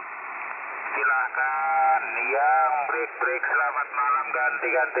malam. Silakan yang break selamat malam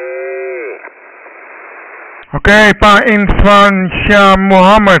ganti. Oke, Pak Irfansyah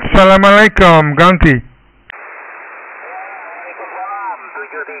Muhammad, Assalamualaikum, ganti. Waalaikumsalam,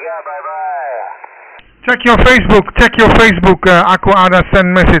 73, bye-bye. Check your Facebook, aku ada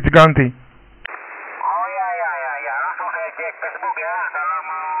send message ganti. Oh ya, langsung saya cek Facebook ya. Kalau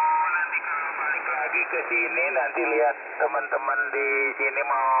mau nanti kalau balik lagi ke sini, nanti lihat teman-teman di sini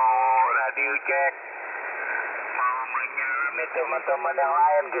mau radio cek, mau menyalamin teman-teman yang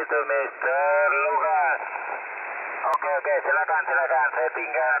lain gitu, Mister Lukas. Oke, silakan. Saya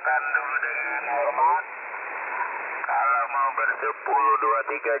tinggalkan dulu dengan hormat. Kalau mau bersepuluh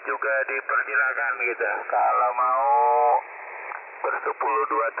 23 juga dipersilakan gitu. Kalau mau bersepuluh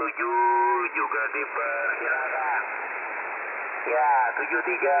 27 juga dipersilakan. Ya,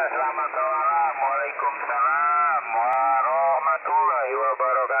 73, selamat malam. Waalaikumsalam warahmatullahi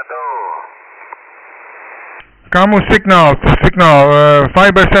wabarakatuh. Kamu signal 5/7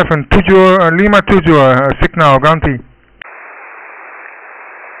 57 signal ganti.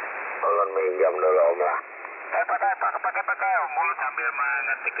 Tolong minjam dulu Om lah. Pakai mulut sambil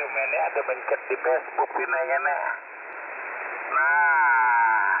mengetik kemennya ada mencet di Facebook pinanya nih.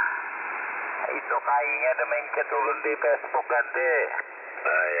 Nah, itu kayaknya ada mencet turun di Facebook ganti.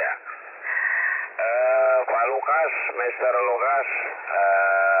 Ya. Pak Lukas, Mr. Lukas,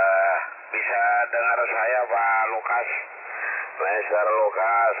 bisa dengar saya Pak Lukas? Mr.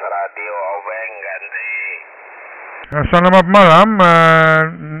 Lukas, radio Obeng ganti. Selamat malam,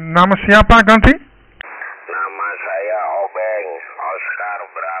 nama siapa ganti? Nama saya Obeng, Oscar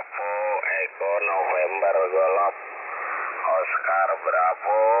Bravo, Eko November Golf. Oscar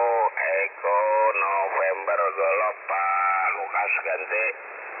Bravo, Eko November Golf, Pak Lukas ganti.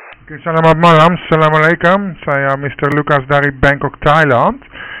 Oke, selamat malam, Assalamualaikum. Saya Mr. Lukas dari Bangkok, Thailand.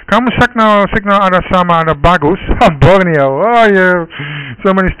 Kamu signal ada sama, ada bagus. Borneo, oh yeah,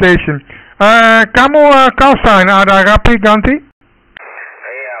 so many station. Kamu kausan ada RAPI ganti?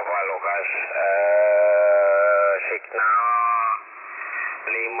 Iya Pak Lukas, signal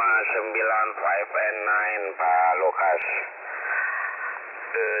 595 Pak Lukas.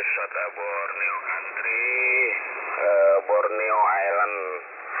 South Borneo Country, Borneo Island.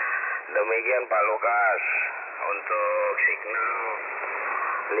 Demikian Pak Lukas untuk signal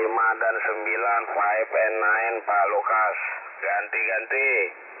 5 dan 9 5 Pak Lukas. Ganti.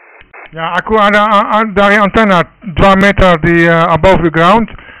 Ya, aku ada dari antena 2 meter di above the ground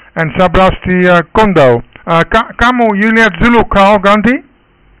and 11 di kondo. Kamu Juliet Zulu kau ganti?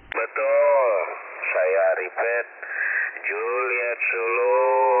 Betul, saya repeat. Juliet Zulu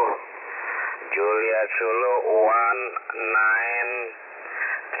 19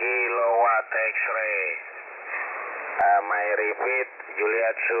 kilowatt X-ray. May repeat,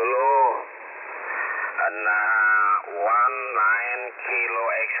 Juliet Zulu 19 kilo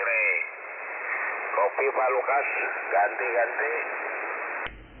X-ray. Kopi Pak Lukas, ganti.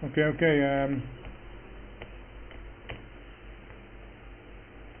 Oke.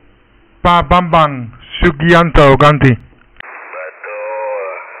 Pak Bambang Sugianto ganti. Betul.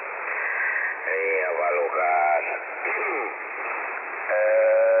 Iya Pak Lukas.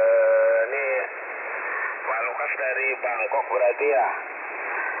 Ini Pak Lukas dari Bangkok berarti ya.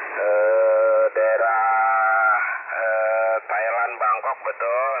 Daerah Thailand, Bangkok,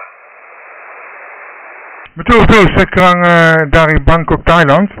 betul? Betul, sekarang dari Bangkok,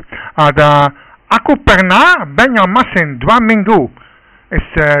 Thailand. Aku pernah Banjarmasin 2 minggu. It's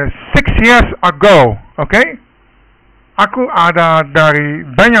 6 years ago, okay? Aku ada dari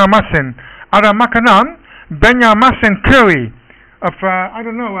Banjarmasin. Ada makanan Banjarmasin curry of I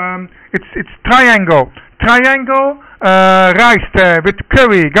don't know. It's triangle rice with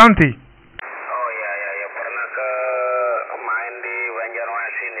curry ganti. Oh ya, pernah main di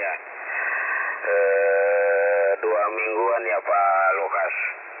Banjarmasin ya. 2 mingguan ya Pak Lukas.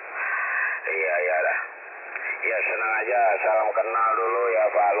 Iya dah. Ya senang aja, salam kenal dulu ya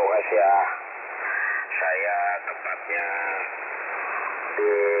Pak Lukas ya. Saya tepatnya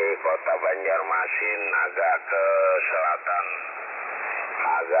di kota Banjarmasin, agak ke selatan,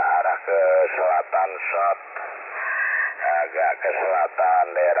 agak arah ke selatan South, agak ke selatan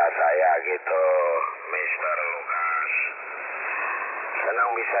daerah saya gitu, Mr. Lukas. Senang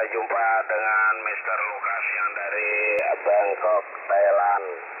bisa jumpa dengan Mr. Lukas yang dari Bangkok,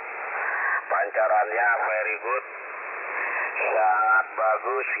 Thailand. Pancarannya very good, sangat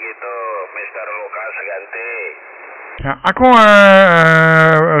bagus gitu, Mr. Lukas ganti. Ya, aku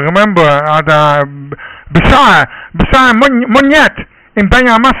remember ada besar monyet in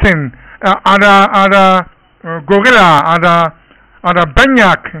Banjarmasin. Ada gorilla, ada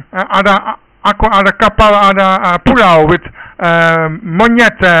banyak, aku ada kapal, ada pulau with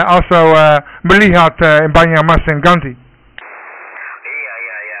monyet also melihat in Banjarmasin ganti.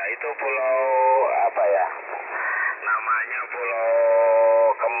 Iya, itu pulau apa ya? Namanya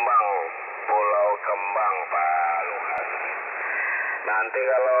Pulau Kembang, Pak Lukas. Nanti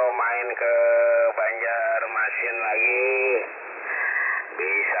kalau main ke Banjarmasin lagi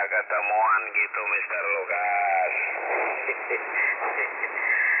bisa ketemuan gitu, Mr. Lukas.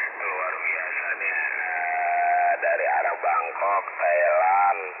 Luar biasa nih, dari arah Bangkok Bangkok,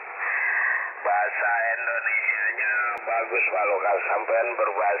 Thailand. Bahasa Indonesianya bagus Pak Lukas, sampean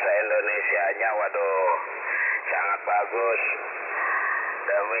berbahasa Indonesianya waduh sangat bagus.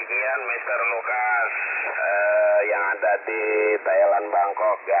 Demikian Mr. Lukas yang ada di Thailand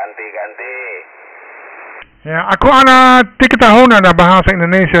Bangkok, ganti-ganti. Ya, aku ada 3 tahun ada bahasa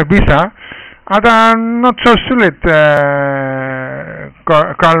Indonesia bisa. Ada not so sulit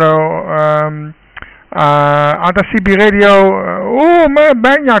kalau ada CB radio.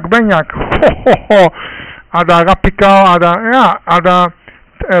 Banyak. Ada RAPI, ada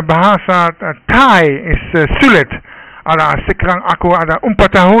bahasa Thai is sulit. Ada sekarang aku ada 4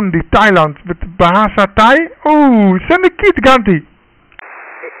 tahun di Thailand bahasa Thai. Sedikit ganti.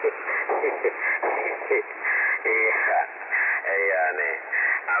 Iya nih,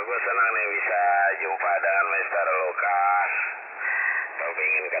 aku senang nih bisa jumpa dengan Mr. Lukas.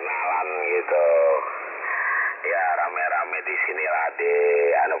 Pengen kenalan gitu. Ya rame-rame di sini lah di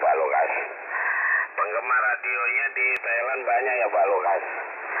Pak Lukas. Penggemar radionya di Thailand banyak ya Pak Lukas.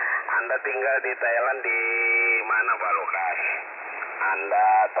 Anda tinggal di Thailand di mana Pak Lukas? Anda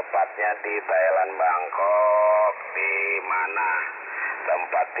tepatnya di Thailand Bangkok, di mana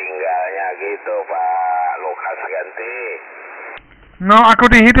tempat tinggalnya gitu Pak Lukas ganti? No, aku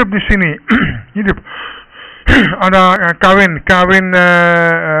hidup di sini. Hidup. Ada kawin Thailand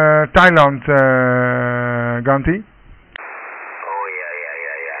ganti. Oh iya.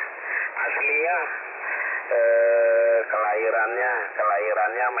 Aslinya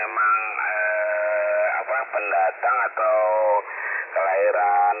kelahirannya memang pendatang atau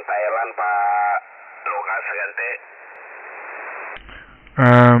kelahiran Thailand Pak Lukas ganti?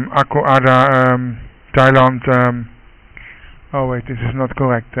 Aku ada Thailand. Oh wait, this is not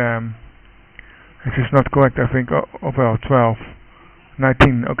correct. This is not correct. I think. Well, 12,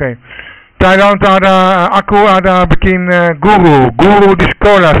 19. Okay. Thailand aku ada bikin guru di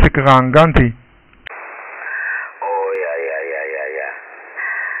sekolah sekarang ganti. Oh ya.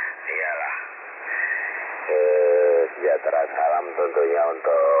 Iyalah. Sejahtera salam tentunya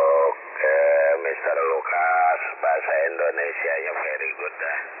untuk Mr. Lukas. Bahasa Indonesianya very good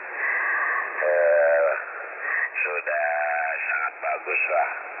dah. Sudah sangat bagus lah.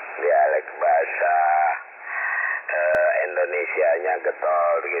 Dialek bahasa Indonesianya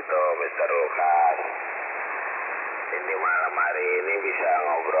getol gitu Mr. Lukas. Ini malam hari ini bisa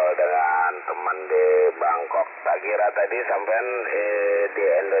ngobrol dengan teman di Bangkok. Tak kira tadi sampean di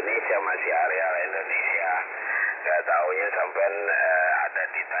Indonesia, masih areal Indonesia. Gak taunya sampean ada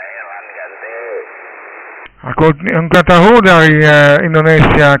di Thailand ganti. Aku enggak tahu dari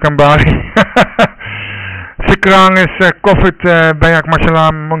Indonesia kembali. Sekarang COVID banyak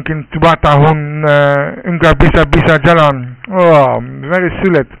masalah, mungkin 2 tahun enggak bisa jalan. Very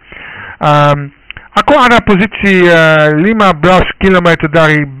sulit. Aku ada posisi 15 km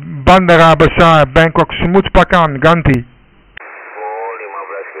dari bandara besar Bangkok Semut Pakan ganti. 15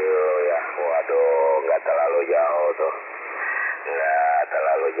 kilo ya. Waduh, nggak terlalu jauh tuh. Nggak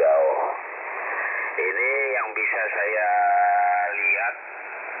terlalu jauh. Ini yang bisa saya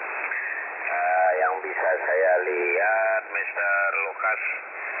lihat, Mr. Lukas.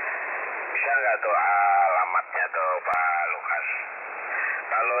 Bisa nggak tuh alamatnya tuh Pak Lukas?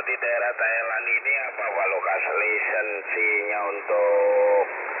 Kalau di daerah Thailand ini apa Pak Lukas? Lisensinya untuk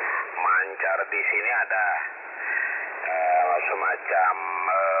mancar di sini ada semacam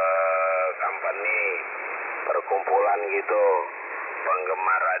company perkumpulan gitu,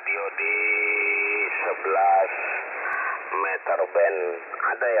 penggemar radio di 11 meter band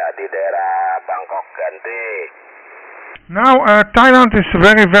ada ya di daerah Bangkok ganti? Now Thailand is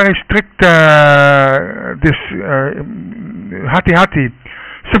very strict. Hati-hati.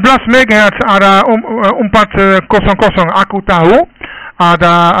 11 MHz ada 400 aku tahu.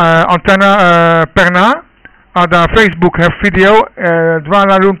 Ada antena pernah. Ada Facebook video 2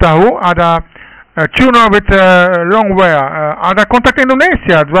 lalu tahu. Ada tuner with long wire. Ada kontak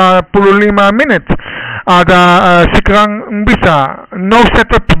Indonesia 25 menit. Ada sekarang bisa. No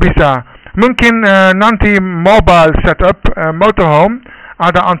setup bisa. Mungkin nanti mobile setup motorhome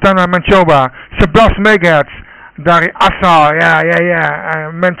ada antena mencoba 11 MHz dari asal ya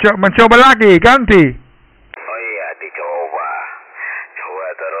mencoba lagi ganti. Oh iya dicoba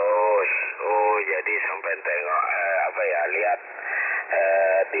terus. Oh jadi sampai tengok lihat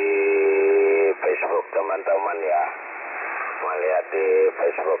di Facebook teman-teman ya, melihat di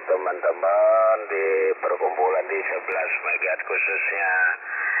Facebook teman-teman di perkumpulan di 11 MHz khususnya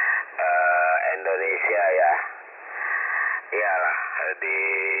Indonesia ya. Iyalah di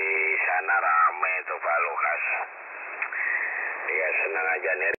sana ramai tuh Pak Lukas. Ya senang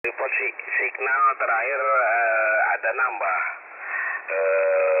aja nih. Report signal terakhir ada nambah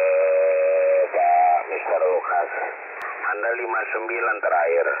Anda 59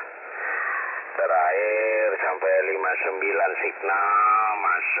 terakhir sampai 59 signal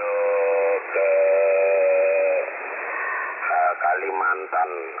masuk ke Kalimantan,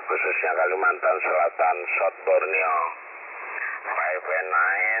 khususnya Kalimantan Selatan, South Borneo 5 and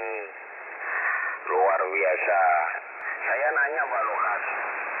 9, luar biasa. Saya nanya Pak Lukas,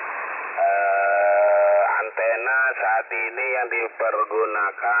 antena saat ini yang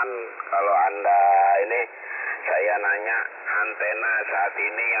dipergunakan, kalau Anda ini, saya nanya antena saat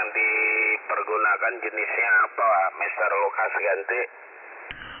ini yang dipergunakan jenisnya apa, Mr. Lukas ganti?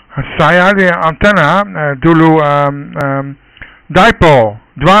 Saya di antena dulu dipole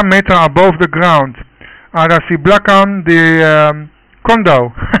 2 meter above the ground. Ada di belakang di condo.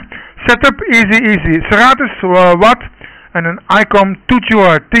 Setup easy 100 watt en een ICOM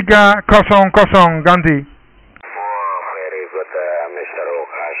toetsuur 300 ganti. Oh, very good, Mr.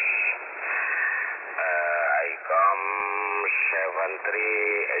 Lucas. ICOM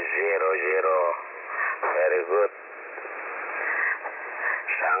 7300, very good.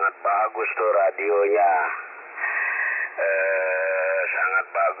 Sangat bagus tuh radionya. Sangat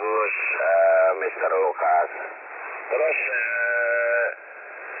bagus, Mr. Lucas. Terus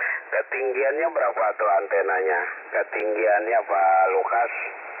ketinggiannya berapa tuh antenanya? Ketinggiannya Pak Lukas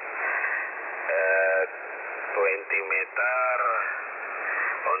 20 meter.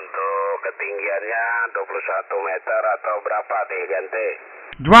 Untuk ketinggiannya 21 meter atau berapa nih ganti?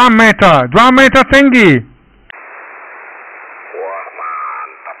 2 meter tinggi. Wah,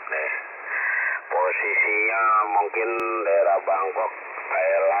 mantap deh. Posisinya mungkin daerah Bangkok,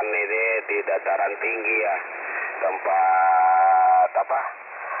 Thailand ini di dataran tinggi ya. Tempat apa?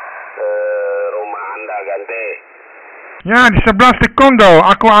 Rumah Anda ganti. Ya, di sebelah di kondo.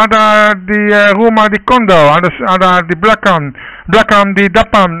 Aku ada di rumah di kondo. Ada di belakang di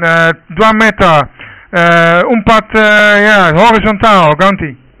depan 2 meter. 4 ya horizontal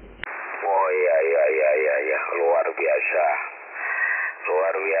ganti. Oh iya, luar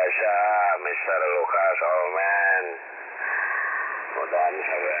biasa, Mr. Lucas, oh man. Mudah-mudahan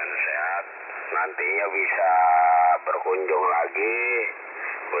sampean sehat. Nantinya bisa berkunjung lagi,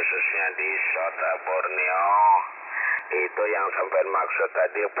 khususnya di South Borneo. Itu yang sampai maksud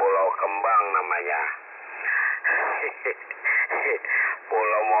tadi Pulau Kembang namanya.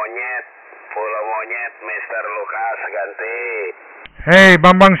 Pulau Monyet, Mr. Lucas ganti. Hey,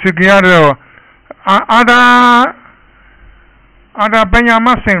 Bambang Sugiarto. Ada banyak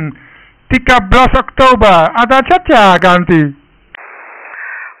mesin. 13 Oktober. Ada caca ganti.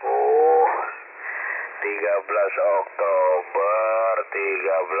 Oh, 13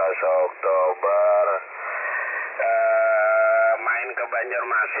 Oktober. Main ke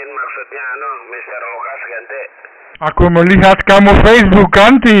Banjarmasin maksudnya Mr. Lucas ganti. Aku melihat kamu Facebook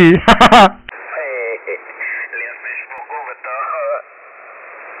ganti. Lihat Facebookku betul.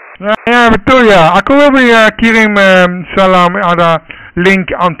 Ya betul ya. Aku mau kirim salam, ada link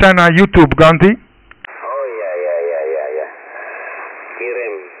antena YouTube ganti. Oh iya.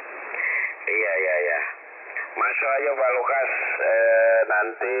 Kirim. Iya. Masuk aja Pak Lukas.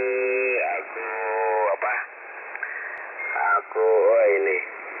 Nanti aku ini.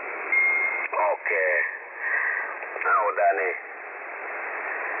 Oke. Nah udah nih.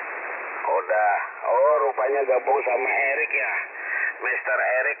 Udah. Oh rupanya gabung sama Erik ya. Mr.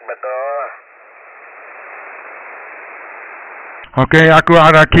 Erik betul. Oke, aku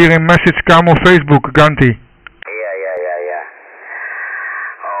ada kirim message kamu Facebook ganti. Iya.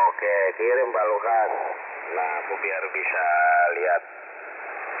 Oke, kirim Pak Lukas. Nah, aku biar bisa lihat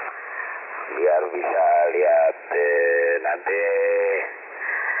nanti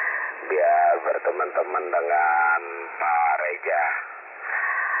biar berteman-teman dengan Pak Reja.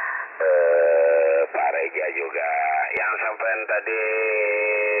 Pak Reja juga yang sampai tadi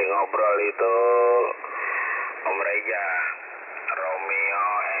ngobrol itu Om Reja, Romeo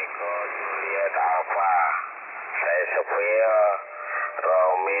Eko Juliet Alpha, saya Sepio,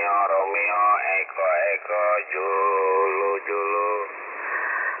 Romeo Eko Julu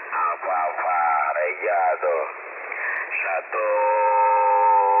Alpha Reja tuh satu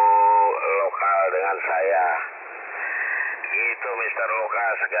lokal dengan saya. Itu Mr.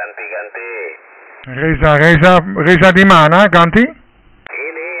 Lucas ganti. Reza di mana ganti?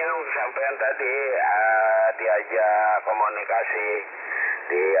 Ini yang sampean tadi diajak komunikasi,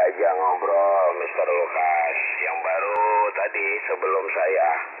 diajak ngobrol Mr. Lucas yang baru tadi sebelum saya.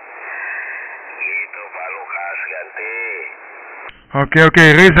 Gitu Pak Lucas ganti. Oke,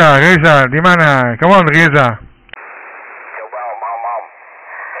 Reza di mana? Come on Reza. Coba Om.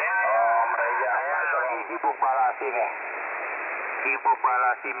 Om Reza lagi sibuk balasi nih. Sibuk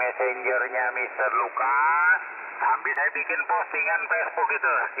balasi messengernya Mr. Lucas. Sambil saya bikin postingan Facebook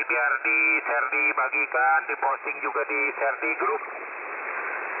gitu, biar di-share, dibagikan, diposting juga, di-share di grup.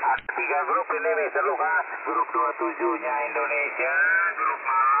 Ada 3 grup ini Mr. Lukas, grup 27-nya Indonesia, grup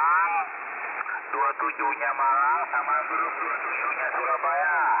Malang, 27-nya Malang, sama grup 27-nya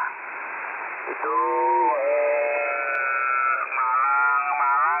Surabaya. Itu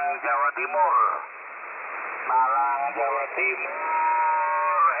Malang, Jawa Timur. Malang, Jawa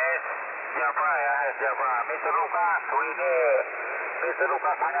Timur, Java. Mr. Lukas, ini Mr.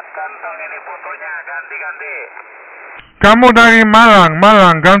 Lukas sangat ganteng ini fotonya, ganti-ganti. Kamu dari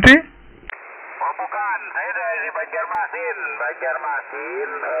Malang, ganti? Oh bukan, saya dari Banjarmasin,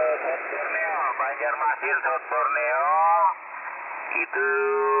 South Borneo, itu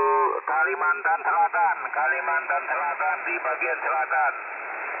Kalimantan Selatan di bagian selatan.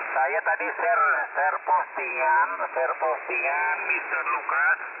 Saya tadi share postingan Mr.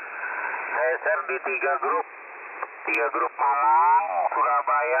 Lukas. Saya share di 3 grup Malang,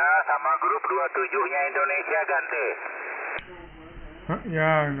 Surabaya, sama grup 27-nya Indonesia, ganti.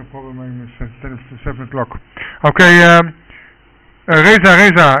 Ja, no problem. It's 7 o'clock. Oke,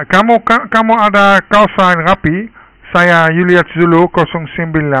 Reza, kamu ada kausan RAPI? Saya Juliet Zulu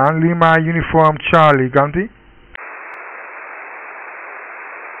 09 5 Uniform Charlie, ganti?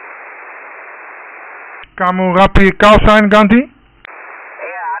 Kamu RAPI kausan ganti?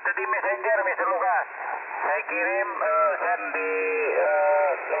 Iya, ada di Messenger, Mr. Lukas. Saya kirim send di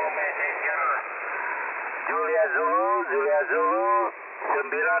Messenger. Juliet Zulu 19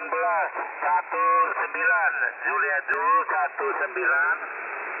 Juliet Zulu 19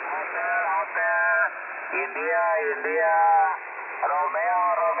 Hotel India Romeo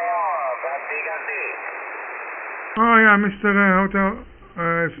ganti. Oh ya, Mr. Hotel.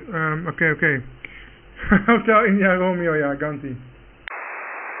 Oke. Hotel India Romeo, ya, ganti.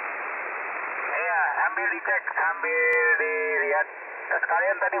 Iya, sambil dicek, sambil dilihat.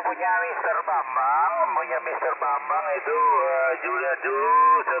 Sekalian tadi punya Mr. Bambang itu Juliet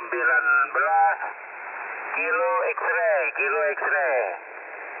Zulu 19 kilo X-ray.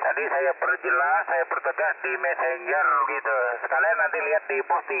 Tadi saya perjelas, saya pertegas di Messenger gitu. Sekalian nanti lihat di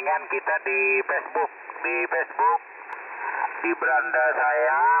postingan kita di Facebook, di beranda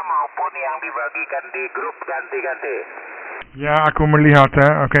saya maupun yang dibagikan di grup, ganti. Ya, aku melihat,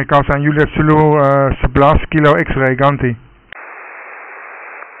 Oke, kausan Juliet Zulu 11 kilo X-ray, ganti.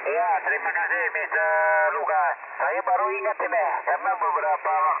 Iya, terima kasih Mr. Lukas. Saya baru ingat ini, karena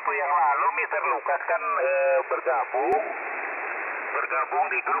beberapa waktu yang lalu Mr. Lukas kan bergabung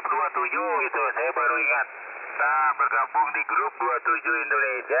di grup 27 gitu. Saya baru ingat. Nah, bergabung di grup 27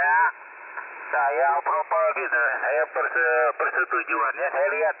 Indonesia. Saya approval gitu. Saya persetujuannya saya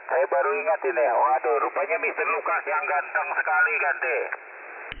lihat. Saya baru ingat ini. Waduh, rupanya Mr. Lukas yang ganteng sekali, ganti.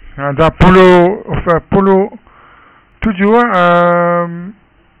 Ada 7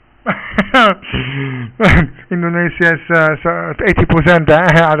 Indonesia is 80%.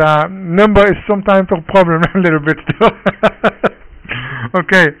 The number is sometimes a problem a little bit still.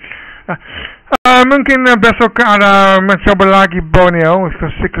 Okay. Mungkin besok ada mencoba lagi Borneo.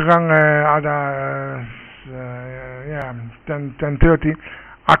 Sekarang ada 10:30.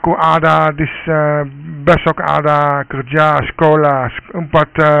 Aku ada besok ada kerja sekolah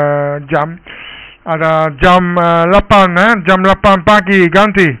 4 jam. Ada jam 8 jam 8 pagi,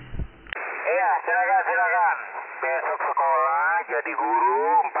 ganti. Iya, silakan. Besok sekolah jadi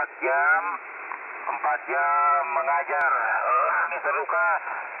guru 4 jam mengajar. Mr. Lukas.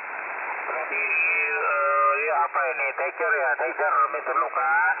 Berarti apa ini? Teacher Mr.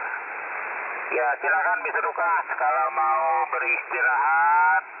 Lukas. Ya, silakan Mr. Lukas kalau mau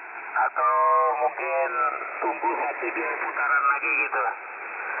beristirahat atau mungkin tunggu 1-2 putaran lagi gitu.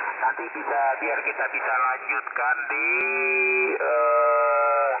 Nanti biar kita bisa lanjutkan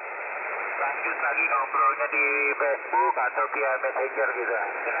lanjut lagi ngobrolnya di Facebook atau via Messenger gitu.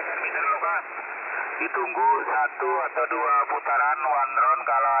 Silakan Mr. Lukas. Ditunggu 1 atau 2 putaran one round,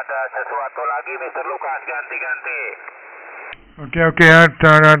 kalau ada sesuatu lagi Mr. Lukas ganti. Oke,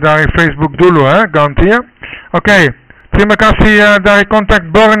 dari Facebook dulu ganti ya. Oke, terima kasih dari kontak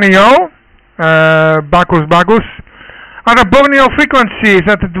Borneo. Bagus. Ada Borneo frequency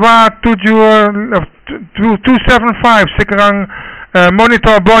 275 sekarang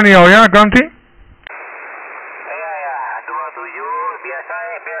monitor Borneo ya, ganti. Iya, 27 biasa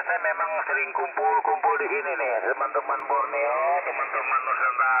memang sering kumpul di sini nih, teman-teman Borneo, teman-teman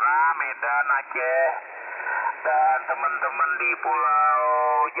Nusantara, Medan, Aceh, dan teman-teman di Pulau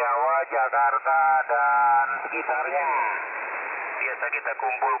Jawa, Jakarta dan sekitarnya. Biasa kita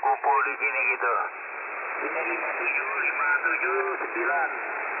kumpul di sini gitu. Ini 57,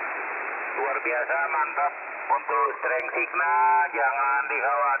 9. Luar biasa, mantap. Untuk strength signal jangan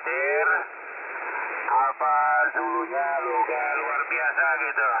dikhawatir. Alpha Zulunya juga luar biasa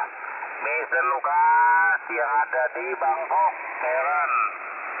gitu. Mr. Lucas yang ada di Bangkok, Thailand.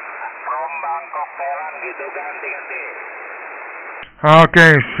 From Bangkok, Thailand gitu, ganti-ganti. Oke,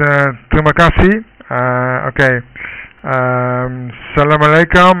 terima kasih. Oke.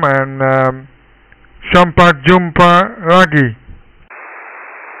 Assalamualaikum and sampai jumpa lagi.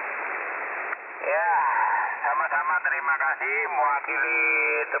 Ya, sama-sama terima kasih mewakili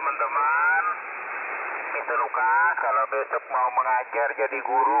teman-teman. Mr. Lucas, kalau besok mau mengajar jadi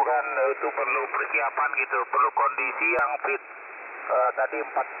guru kan itu perlu persiapan gitu, perlu kondisi yang fit. Tadi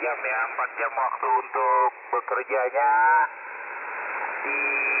 4 jam ya, 4 jam waktu untuk bekerjanya di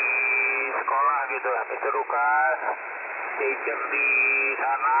sekolah gitu. Mr. Lucas, teacher di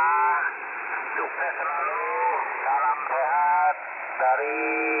sana, sukses selalu, salam sehat dari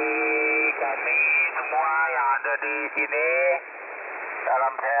kami semua yang ada di sini.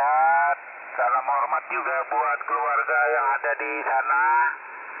 Salam sehat, salam hormat juga buat keluarga yang ada di sana.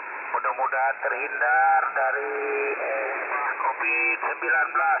 Mudah-mudahan terhindar dari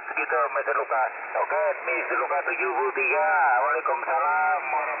COVID-19 gitu, Mr. Lucas. Oke, Mr. Lucas 73. Waalaikumsalam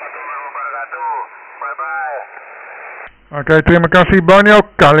warahmatullahi wabarakatuh. Bye-bye. Oke, terima kasih banyak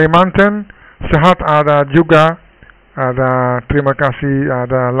Kalimantan. Sehat ada juga. Terima kasih,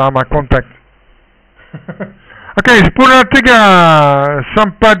 ada lama kontak. Oke, 10.3.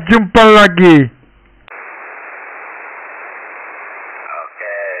 Sampai jumpa lagi.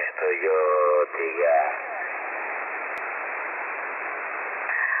 Oke, 73.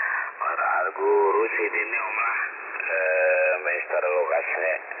 Para guru sini nih Om lah. Mr. Lucas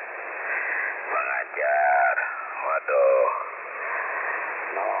nih. Mengajar. Waduh.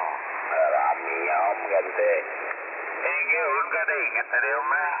 No, rami ya Om ganti. Ulun kada ingat tadi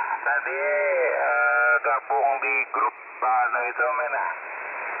Om. Tadi gabung di grup mana itu mana?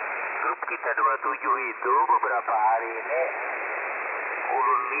 Grup kita 27 itu beberapa hari ini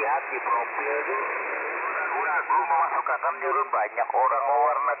ulun lihat di profil itu ragu-ragu memasukkan nyuruh banyak orang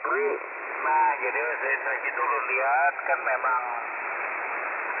luar negeri. Nah jadi saya itu ulun lihat kan memang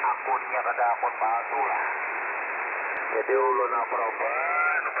akunnya kada akun palsu lah. Jadi ulun apa-apa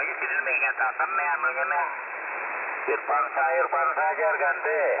rupanya sini mengatakan nih anunya nih Irfansyah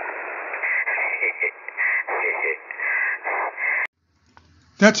ganti.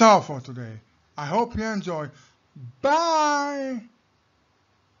 That's all for today. I hope you enjoy. Bye!